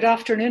 Good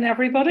afternoon,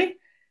 everybody.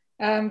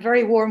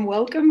 Very warm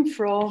welcome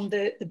from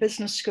the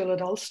Business School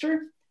at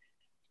Ulster.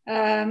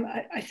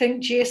 I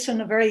think,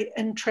 Jason, a very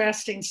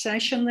interesting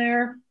session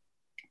there.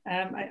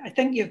 I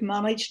think you've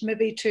managed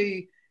maybe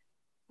to,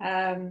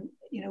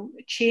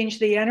 change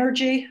the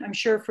energy, I'm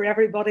sure, for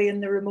everybody in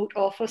the remote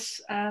office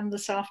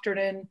this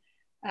afternoon.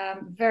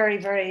 Very,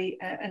 very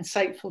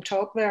insightful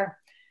talk there.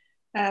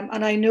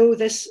 And I know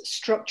this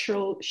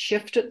structural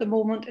shift at the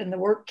moment in the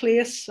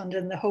workplace and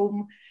in the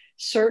home,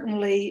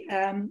 certainly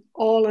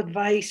all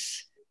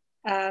advice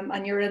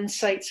and your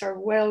insights are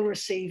well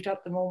received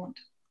at the moment.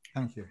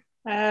 Thank you.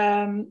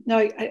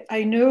 Now,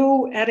 I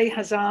know Eddie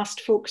has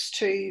asked folks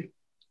to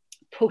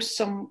post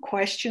some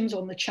questions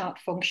on the chat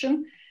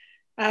function.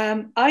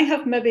 I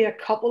have maybe a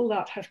couple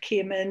that have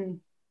came in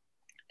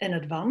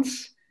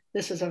advance.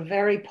 This is a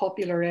very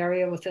popular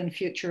area within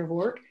Future of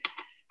Work.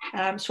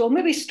 So I'll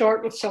maybe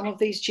start with some of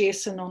these,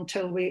 Jason,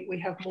 until we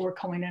have more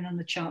coming in on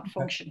the chat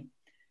function.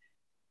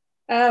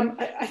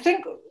 I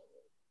think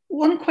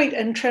one quite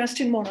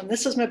interesting one, and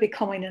this is maybe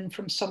coming in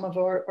from some of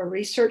our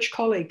research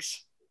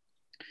colleagues.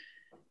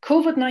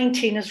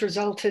 COVID-19 has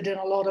resulted in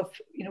a lot of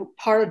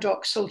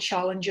paradoxical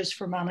challenges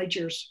for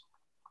managers.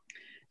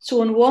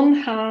 So on one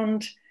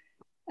hand,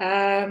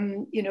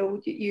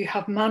 you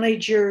have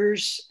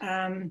managers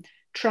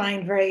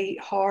trying very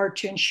hard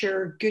to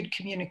ensure good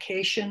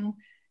communication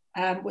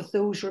with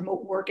those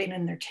remote working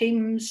in their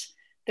teams.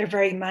 They're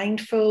very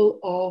mindful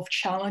of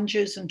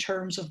challenges in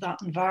terms of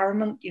that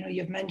environment.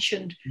 You've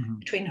mentioned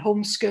between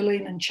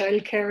homeschooling and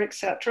childcare,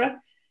 etc.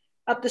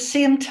 At the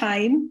same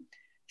time,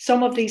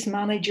 some of these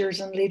managers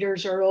and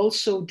leaders are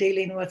also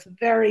dealing with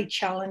very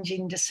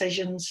challenging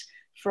decisions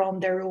from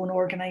their own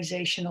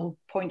organizational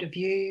point of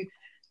view,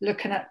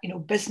 looking at,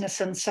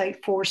 business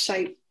insight,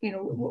 foresight,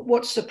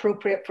 what's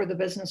appropriate for the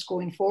business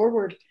going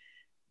forward.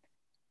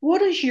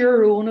 What is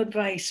your own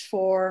advice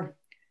for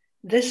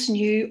this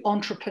new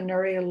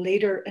entrepreneurial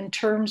leader in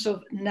terms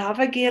of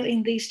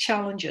navigating these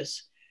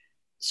challenges?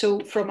 So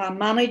from a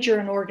manager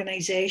and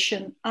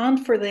organization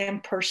and for them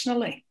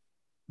personally.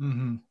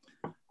 Mm-hmm.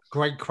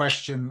 Great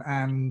question.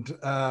 And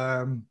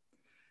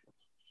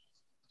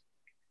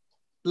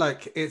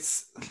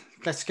let's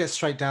get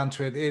straight down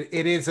to it.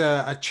 It is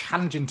a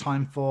challenging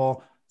time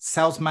for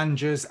sales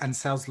managers and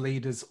sales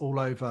leaders all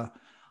over.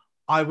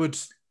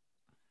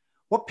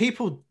 What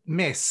people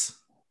miss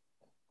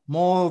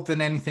more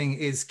than anything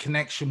is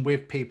connection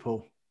with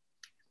people.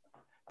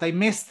 They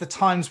miss the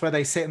times where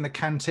they sit in the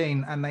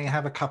canteen and they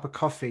have a cup of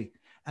coffee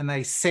and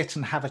they sit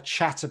and have a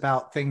chat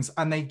about things,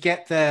 and they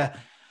get their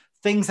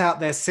things out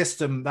their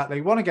system that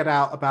they want to get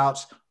out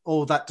about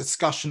all that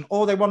discussion,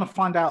 or they want to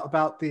find out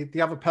about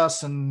the other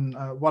person,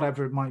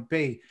 whatever it might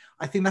be.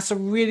 I think that's a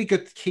really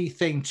good key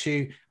thing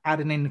to add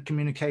in the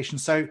communication.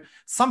 So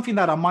something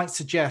that I might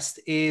suggest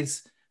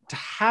is to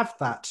have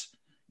that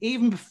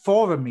even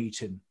before a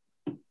meeting.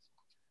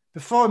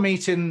 Before a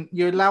meeting,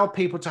 you allow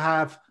people to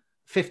have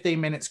 15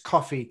 minutes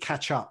coffee,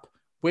 catch up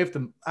with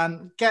them,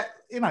 and get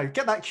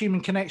that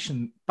human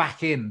connection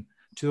back in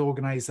to the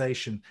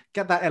organization,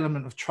 get that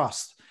element of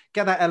trust,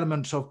 get that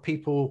element of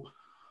people,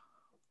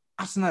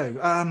 I don't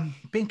know,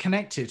 being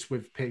connected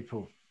with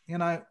people.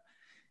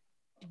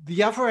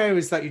 The other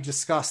areas that you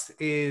discussed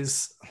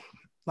is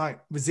like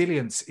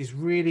resilience is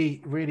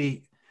really,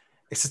 really,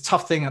 it's a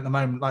tough thing at the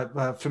moment.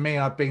 Like for me,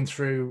 I've been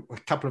through a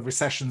couple of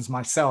recessions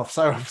myself,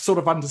 so I've sort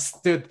of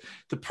understood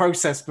the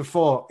process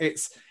before.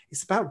 It's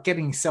about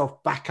getting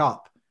yourself back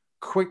up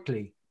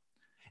quickly.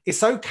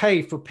 It's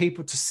okay for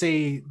people to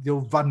see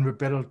your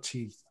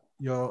vulnerability,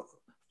 your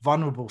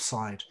vulnerable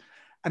side,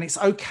 and it's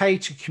okay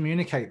to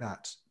communicate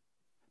that,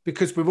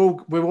 because we're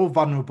all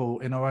vulnerable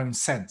in our own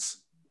sense.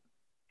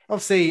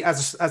 Obviously,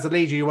 as a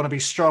leader, you want to be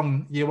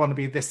strong, you want to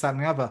be this, that,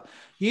 and the other.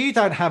 You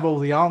don't have all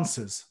the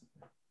answers.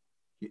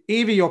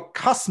 Either your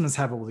customers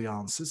have all the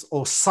answers,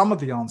 or some of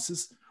the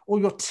answers, or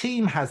your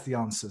team has the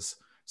answers.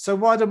 So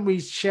why don't we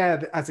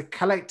share as a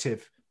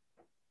collective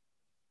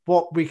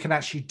what we can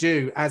actually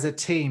do as a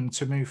team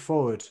to move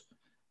forward?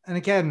 And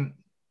again,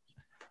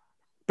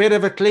 bit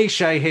of a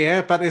cliche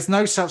here, but there's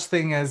no such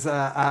thing as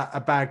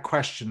a bad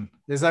question.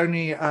 There's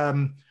only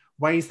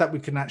ways that we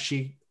can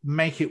actually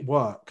make it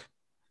work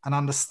and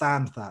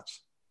understand that.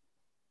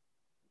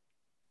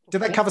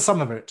 Did that cover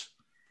some of it?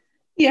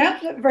 Yeah,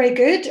 very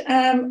good.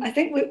 I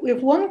think we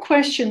have one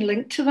question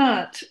linked to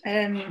that.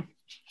 And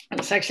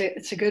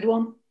it's a good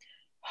one.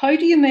 How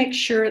do you make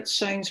sure it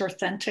sounds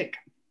authentic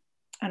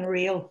and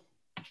real?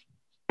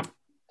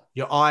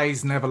 Your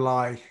eyes never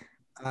lie.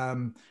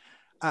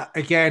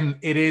 Again,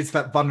 it is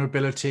that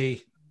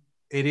vulnerability.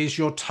 It is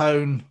your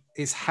tone.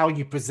 It's how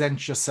you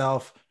present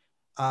yourself.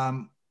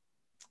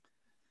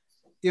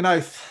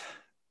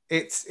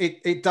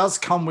 It does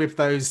come with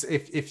those.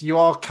 If you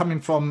are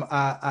coming from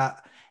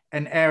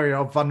an area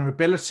of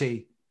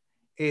vulnerability,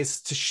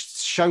 is to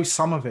show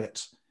some of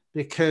it,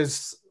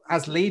 because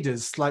as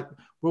leaders, like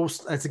we're all,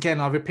 as again,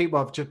 I repeat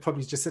what I've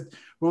probably just said,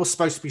 we're all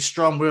supposed to be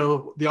strong. We're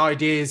all the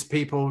ideas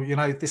people,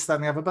 this, that,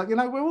 and the other. But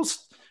we're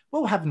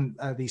all having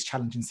these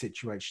challenging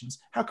situations.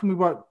 How can we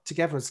work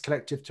together as a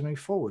collective to move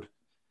forward?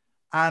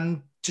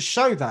 And to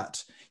show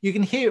that, you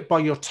can hear it by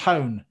your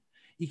tone.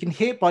 You can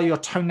hear it by your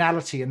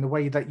tonality and the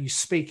way that you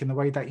speak and the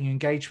way that you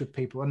engage with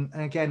people. And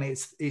again,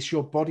 it's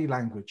your body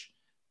language.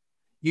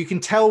 You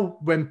can tell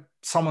when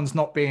someone's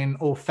not being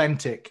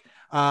authentic.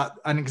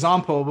 An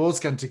example I was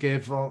going to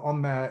give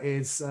on there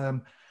is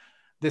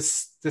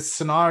this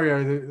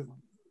scenario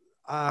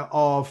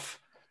of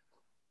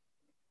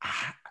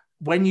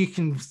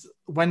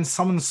when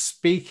someone's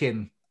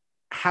speaking,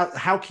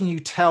 how can you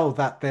tell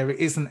that there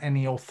isn't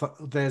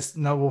there's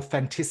no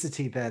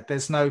authenticity there?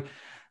 There's no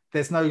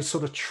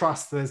sort of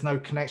trust. There's no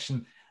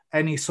connection.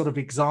 Any sort of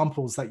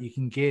examples that you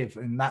can give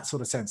in that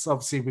sort of sense?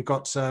 Obviously, we've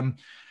got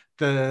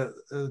the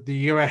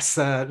US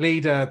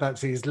leader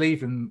that is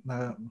leaving,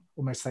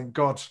 almost thank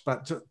God,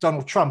 but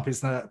Donald Trump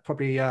is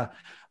probably an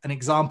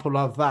example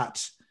of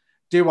that.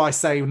 Do I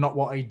say not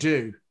what I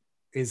do?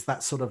 Is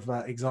that sort of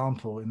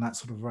example in that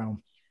sort of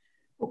realm.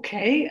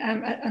 Okay,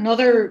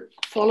 another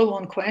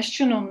follow-on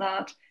question on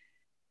that.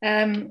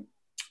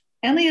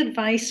 Any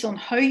advice on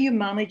how you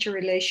manage a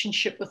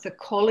relationship with a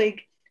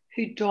colleague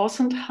who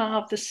doesn't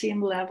have the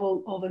same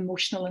level of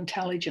emotional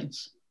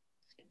intelligence?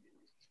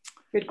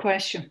 Good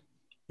question.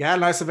 Yeah,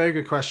 that's a very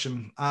good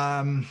question.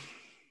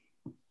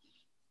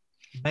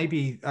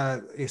 Maybe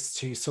it's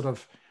to sort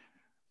of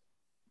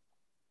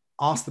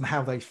ask them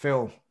how they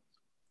feel,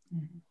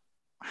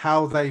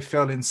 how they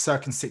feel in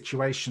certain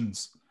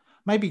situations.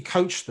 Maybe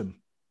coach them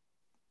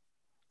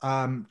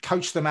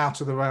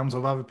out of the realms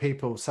of other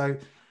people. So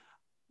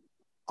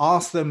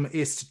ask them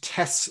is to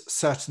test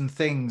certain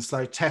things.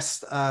 So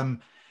test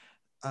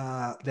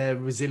their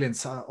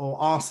resilience, or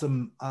ask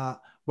them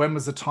when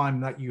was the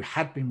time that you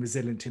had been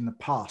resilient in the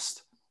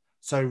past.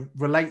 So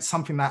relate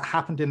something that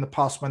happened in the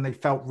past when they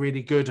felt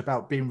really good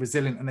about being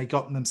resilient and they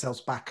got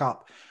themselves back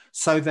up.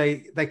 So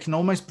they can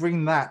almost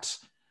bring that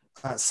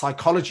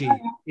psychology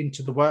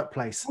into the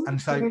workplace. And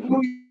so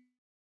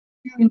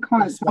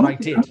that's what I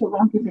did.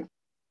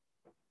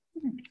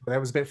 There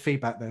was a bit of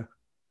feedback there.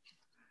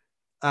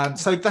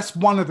 So that's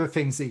one of the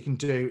things that you can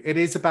do. It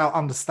is about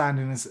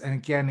understanding this. And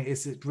again,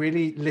 is it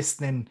really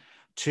listening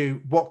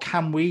to what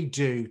can we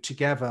do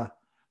together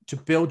to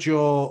build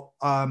your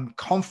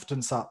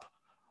confidence up?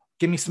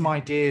 Give me some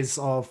ideas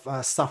of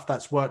stuff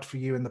that's worked for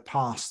you in the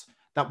past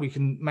that we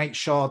can make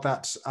sure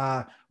that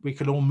we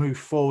can all move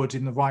forward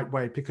in the right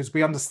way, because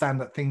we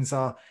understand that things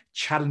are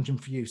challenging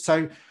for you.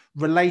 So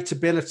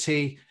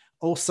relatability,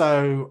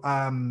 also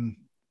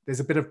there's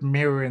a bit of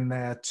mirror in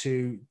there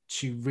to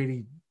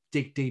really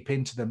dig deep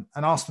into them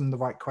and ask them the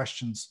right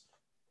questions.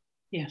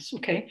 Yes,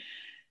 okay.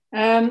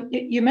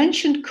 You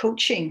mentioned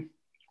coaching.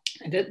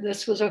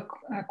 This was a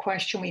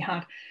question we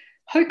had.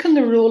 How can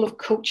the role of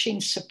coaching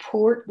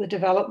support the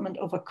development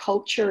of a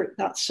culture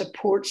that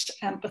supports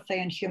empathy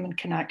and human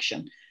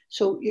connection?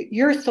 So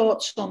your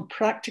thoughts on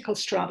practical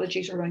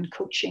strategies around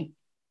coaching?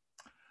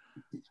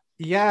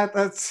 Yeah,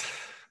 that's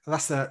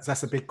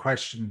a big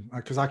question,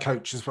 because I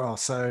coach as well.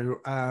 So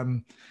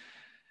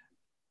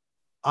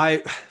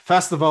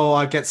first of all,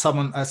 I get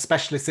a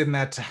specialist in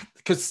there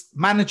because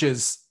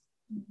managers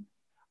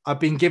are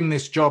being given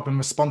this job and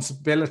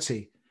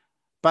responsibility,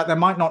 but they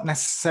might not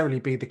necessarily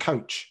be the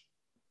coach.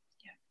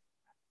 Yeah.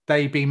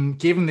 They've been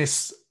given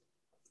this,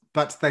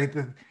 but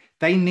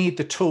they need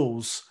the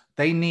tools.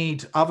 They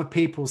need other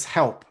people's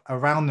help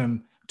around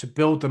them to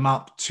build them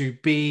up to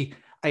be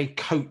a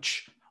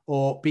coach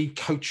or be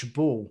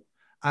coachable,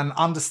 and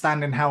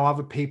understanding how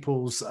other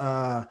people's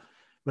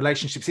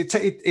relationships.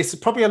 It's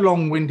probably a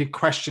long-winded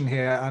question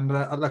here, and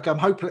I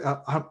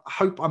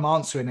hope I'm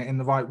answering it in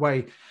the right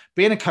way.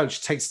 Being a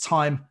coach takes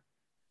time,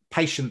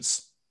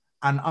 patience,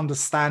 and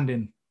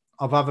understanding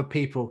of other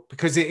people,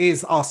 because it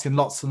is asking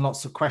lots and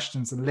lots of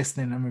questions and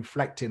listening and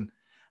reflecting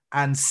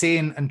and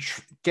seeing and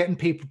getting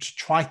people to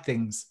try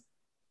things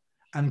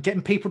and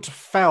getting people to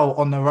fail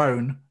on their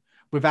own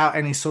without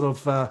any sort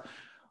of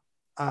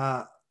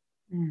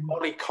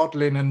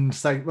mollycoddling and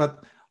say, well,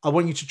 I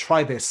want you to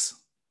try this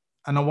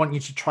and I want you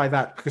to try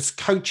that, because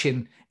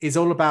coaching is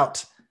all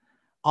about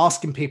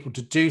asking people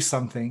to do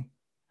something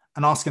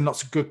and asking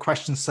lots of good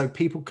questions so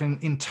people can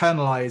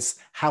internalize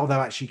how they're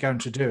actually going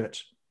to do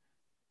it.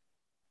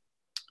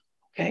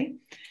 Okay.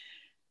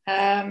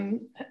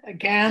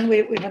 Again, we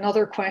have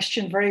another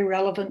question very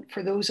relevant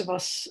for those of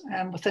us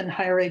within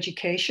higher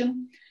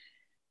education.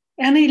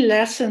 Any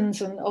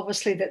lessons, and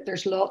obviously that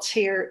there's lots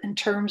here in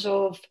terms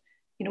of,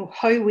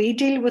 how we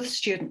deal with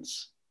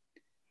students.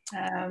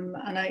 And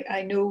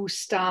I know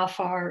staff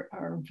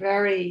are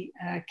very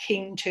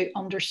keen to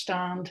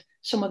understand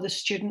some of the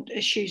student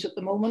issues at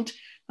the moment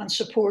and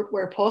support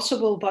where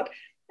possible, but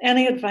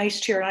any advice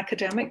to your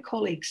academic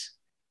colleagues?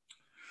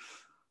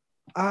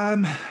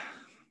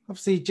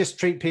 Obviously, just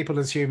treat people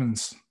as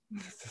humans,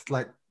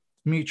 like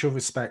mutual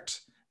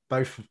respect.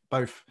 Both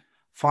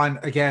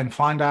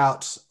find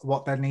out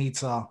what their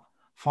needs are,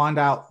 find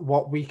out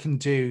what we can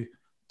do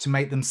to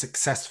make them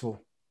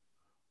successful.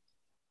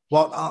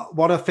 What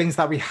are things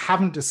that we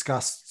haven't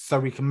discussed so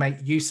we can make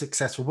you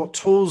successful? What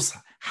tools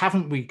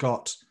haven't we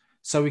got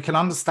so we can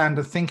understand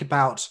and think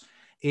about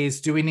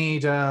is, do we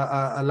need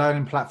a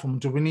learning platform?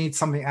 Do we need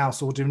something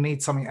else? Or do we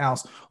need something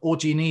else? Or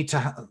do you need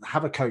to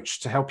have a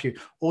coach to help you?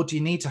 Or do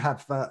you need to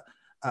have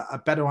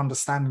a better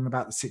understanding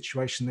about the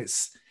situation?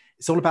 It's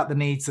all about the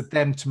needs of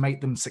them to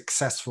make them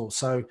successful.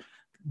 So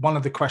one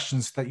of the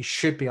questions that you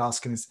should be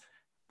asking is,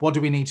 what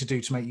do we need to do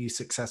to make you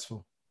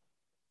successful?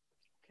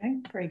 Okay,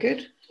 very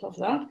good. Love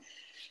that.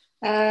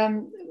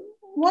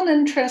 One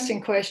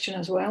interesting question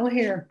as well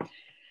here.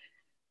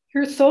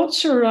 Your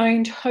thoughts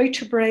around how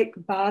to break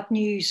bad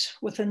news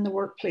within the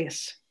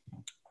workplace.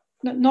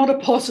 Not a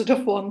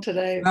positive one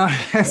today. No,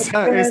 that's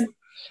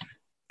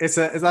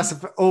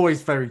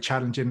always very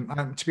challenging.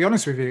 To be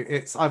honest with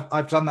you,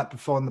 I've done that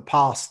before in the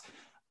past,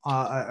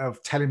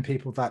 of telling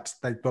people that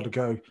they've got to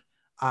go.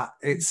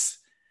 It's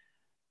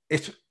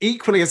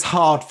equally as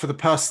hard for the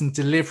person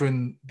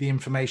delivering the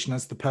information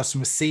as the person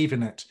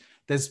receiving it.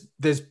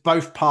 There's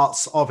both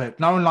parts of it.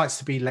 No one likes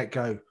to be let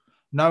go.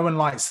 No one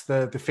likes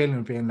the feeling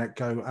of being let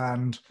go,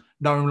 and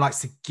no one likes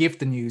to give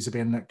the news of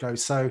being let go.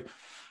 So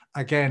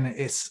again,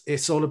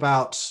 it's all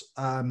about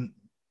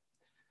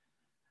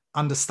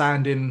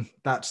understanding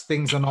that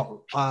things are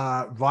not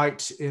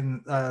right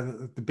in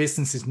the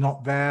business is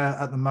not there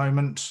at the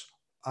moment,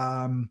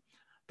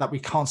 that we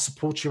can't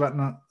support you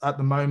at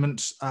the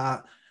moment.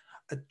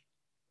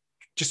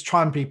 Just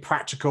try and be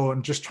practical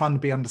and just trying to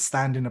be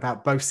understanding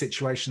about both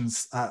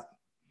situations.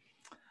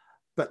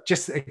 But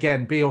just,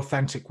 again, be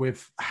authentic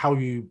with how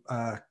you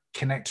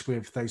connect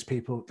with those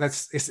people.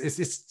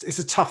 It's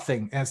a tough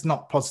thing, and it's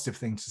not a positive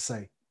thing to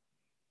say.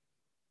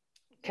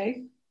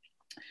 Okay.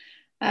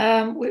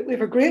 We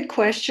have a great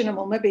question, and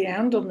we'll maybe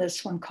end on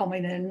this one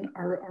coming in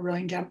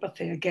around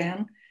empathy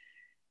again.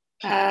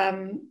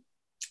 I'm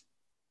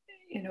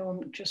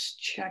just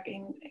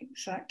checking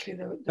exactly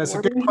the There's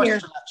a good question here,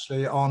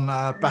 actually, on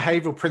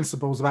behavioural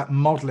principles about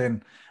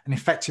modelling and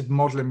effective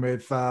modelling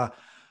with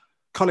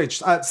college.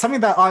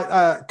 Something that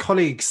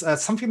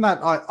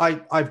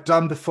I've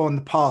done before in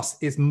the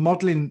past is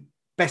modelling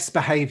best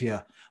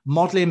behaviour,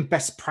 modelling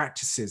best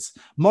practices,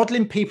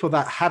 modelling people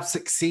that have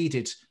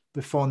succeeded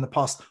before in the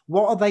past.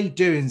 What are they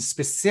doing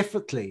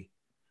specifically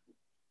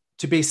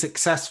to be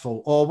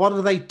successful, or what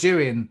are they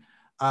doing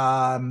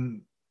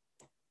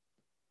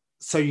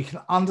so you can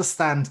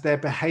understand their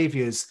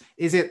behaviors?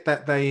 Is it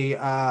that they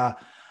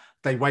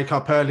wake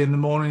up early in the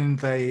morning,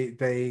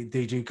 they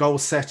do goal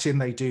setting,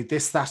 they do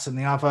this, that, and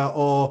the other,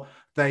 or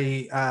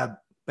they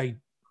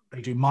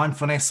do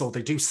mindfulness, or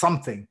they do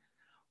something?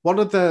 What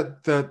are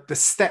the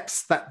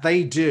steps that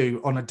they do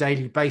on a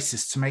daily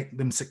basis to make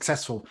them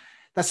successful?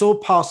 That's all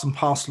part and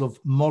parcel of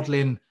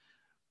modeling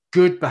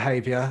good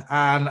behavior.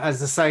 And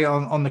as I say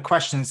on the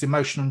question, it's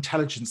emotional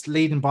intelligence,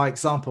 leading by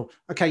example.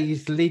 Okay, you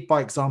lead by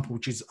example,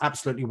 which is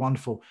absolutely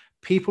wonderful.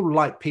 People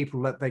like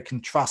people that they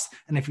can trust.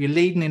 And if you're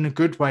leading in a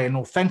good way, an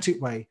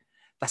authentic way,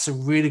 that's a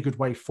really good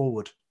way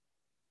forward.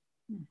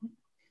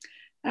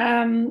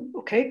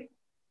 Okay.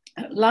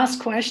 Last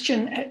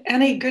question.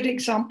 Any good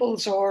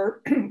examples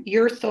or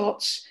your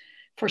thoughts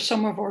for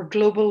some of our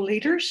global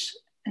leaders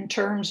in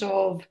terms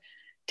of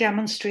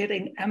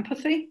demonstrating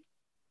empathy?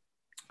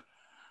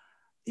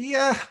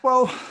 Yeah,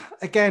 well,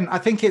 again, I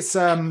think it's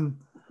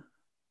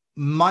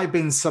might have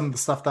been some of the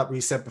stuff that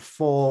we said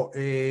before,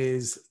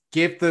 is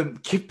give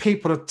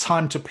people a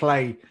time to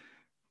play,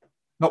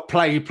 not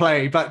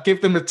play, but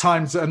give them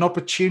an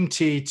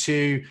opportunity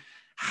to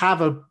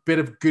have a bit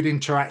of good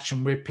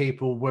interaction with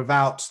people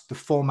without the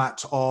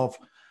format of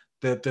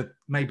the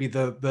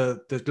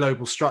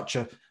global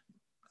structure,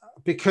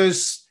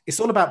 because it's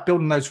all about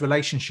building those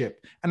relationships.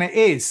 And it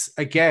is,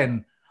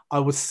 again, I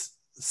would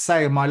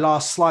say in my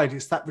last slide,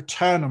 it's that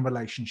return on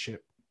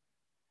relationship.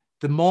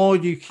 The more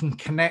you can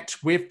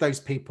connect with those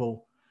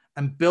people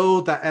and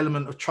build that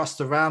element of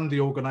trust around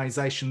the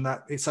organization,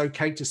 that it's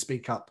okay to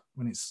speak up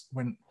when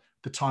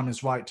the time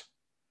is right.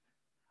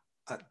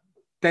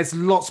 There's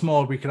lots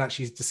more we could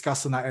actually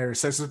discuss in that area.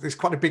 So it's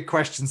quite a big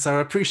question. So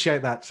I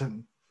appreciate that.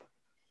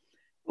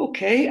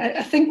 Okay,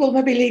 I think we'll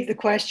maybe leave the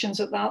questions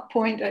at that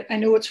point. I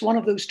know it's one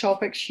of those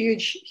topics,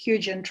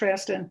 huge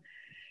interest in.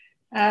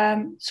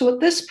 So at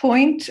this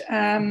point,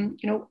 on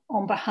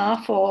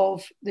behalf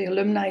of the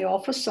Alumni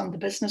Office and the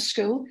Business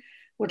School,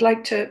 would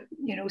like to,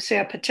 say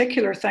a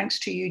particular thanks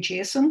to you,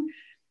 Jason.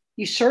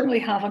 You certainly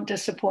haven't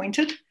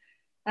disappointed.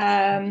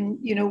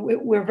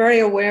 We're very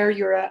aware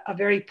you're a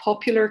very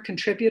popular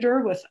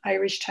contributor with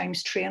Irish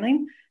Times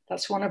Training.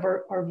 That's one of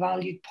our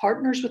valued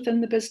partners within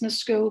the Business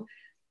School.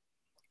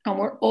 And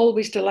we're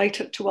always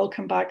delighted to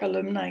welcome back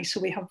alumni.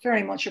 So we have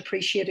very much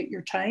appreciated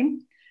your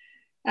time.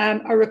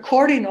 A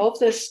recording of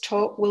this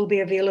talk will be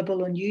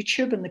available on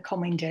YouTube in the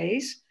coming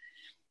days.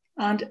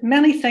 And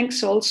many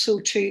thanks also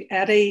to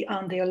Eddie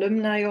and the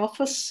Alumni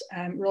Office,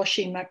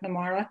 Roisin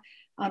McNamara,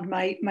 and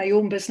my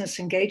own business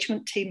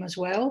engagement team as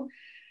well.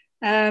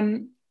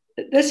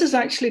 This has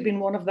actually been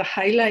one of the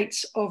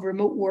highlights of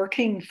remote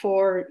working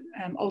for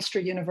Ulster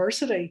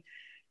University,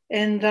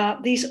 in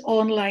that these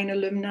online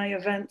alumni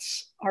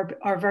events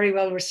are very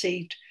well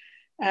received.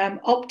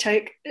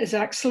 Uptake is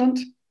excellent.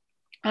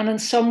 And in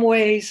some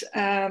ways,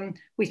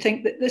 we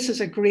think that this is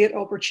a great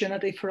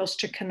opportunity for us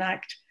to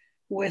connect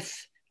with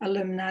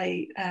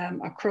alumni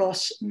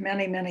across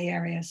many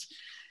areas.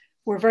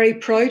 We're very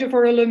proud of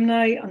our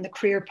alumni and the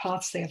career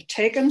paths they have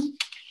taken.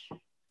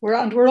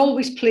 We're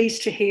always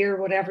pleased to hear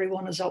what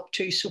everyone is up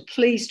to, so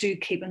please do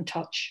keep in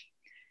touch.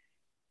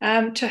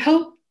 To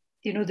help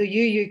the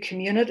UU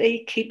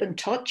community keep in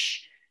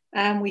touch,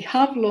 we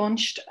have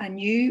launched a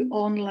new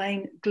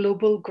online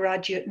global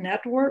graduate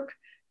network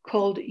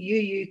called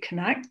UU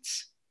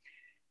Connects.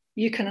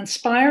 You can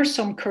inspire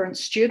some current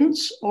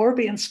students or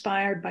be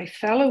inspired by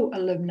fellow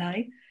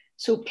alumni.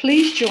 So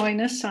please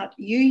join us at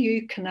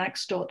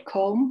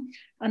uuconnects.com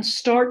and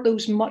start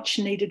those much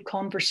needed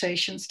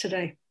conversations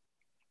today.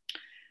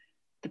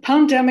 The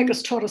pandemic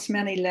has taught us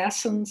many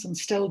lessons and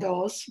still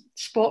does,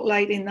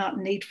 spotlighting that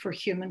need for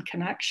human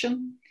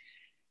connection,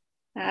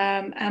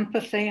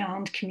 empathy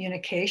and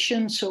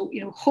communication. So,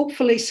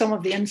 hopefully some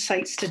of the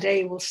insights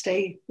today will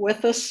stay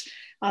with us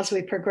as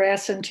we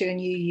progress into a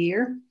new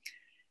year.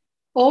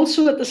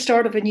 Also, at the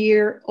start of a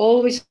year,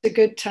 always a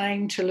good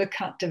time to look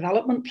at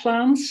development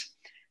plans.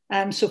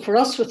 So for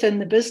us within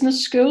the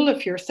business school,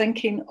 if you're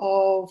thinking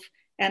of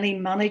any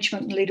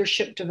management and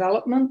leadership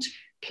development,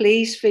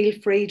 please feel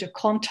free to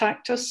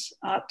contact us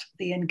at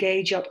the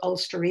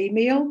engage@ulster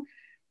email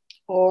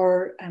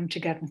or to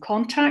get in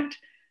contact.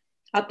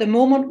 At the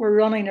moment, we're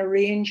running a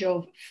range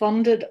of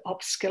funded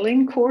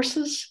upskilling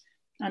courses.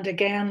 And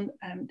again,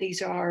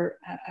 these are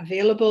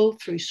available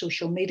through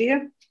social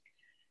media.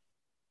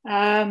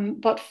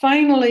 But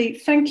finally,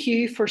 thank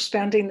you for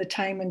spending the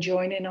time and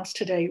joining us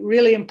today.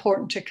 Really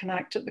important to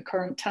connect at the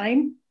current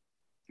time.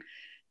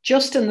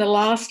 Just in the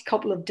last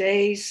couple of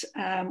days,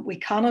 we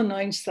can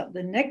announce that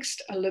the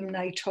next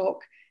alumni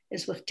talk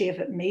is with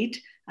David Mead,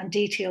 and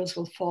details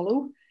will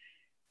follow.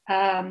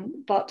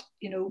 But,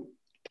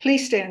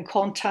 please stay in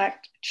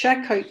contact,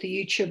 check out the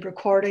YouTube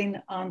recording,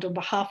 and on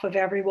behalf of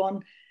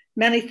everyone,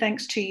 many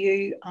thanks to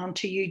you and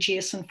to you,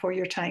 Jason, for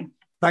your time.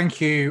 Thank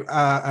you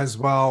as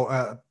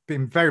well.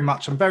 I'm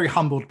very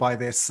humbled by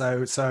this.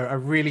 So I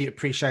really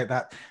appreciate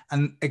that.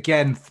 And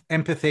again,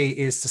 empathy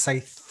is to say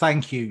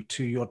thank you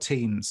to your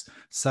teams.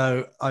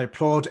 So I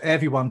applaud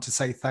everyone to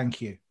say thank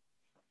you.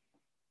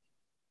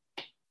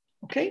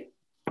 Okay.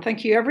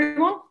 Thank you,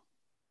 everyone.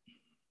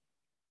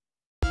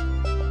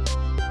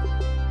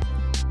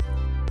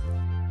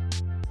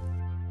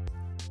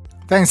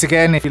 Thanks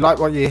again. If you like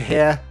what you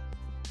hear,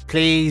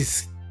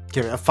 please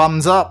give it a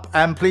thumbs up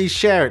and please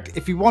share it.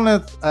 If you want to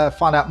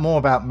find out more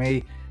about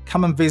me,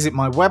 come and visit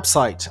my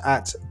website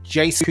at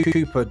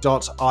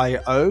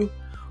jasoncooper.io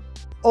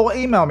or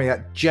email me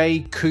at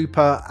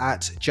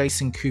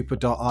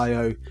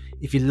jcooper@jasoncooper.io.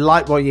 If you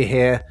like what you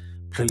hear,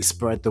 please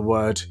spread the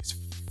word. It's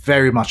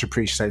very much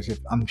appreciated.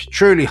 I'm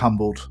truly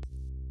humbled.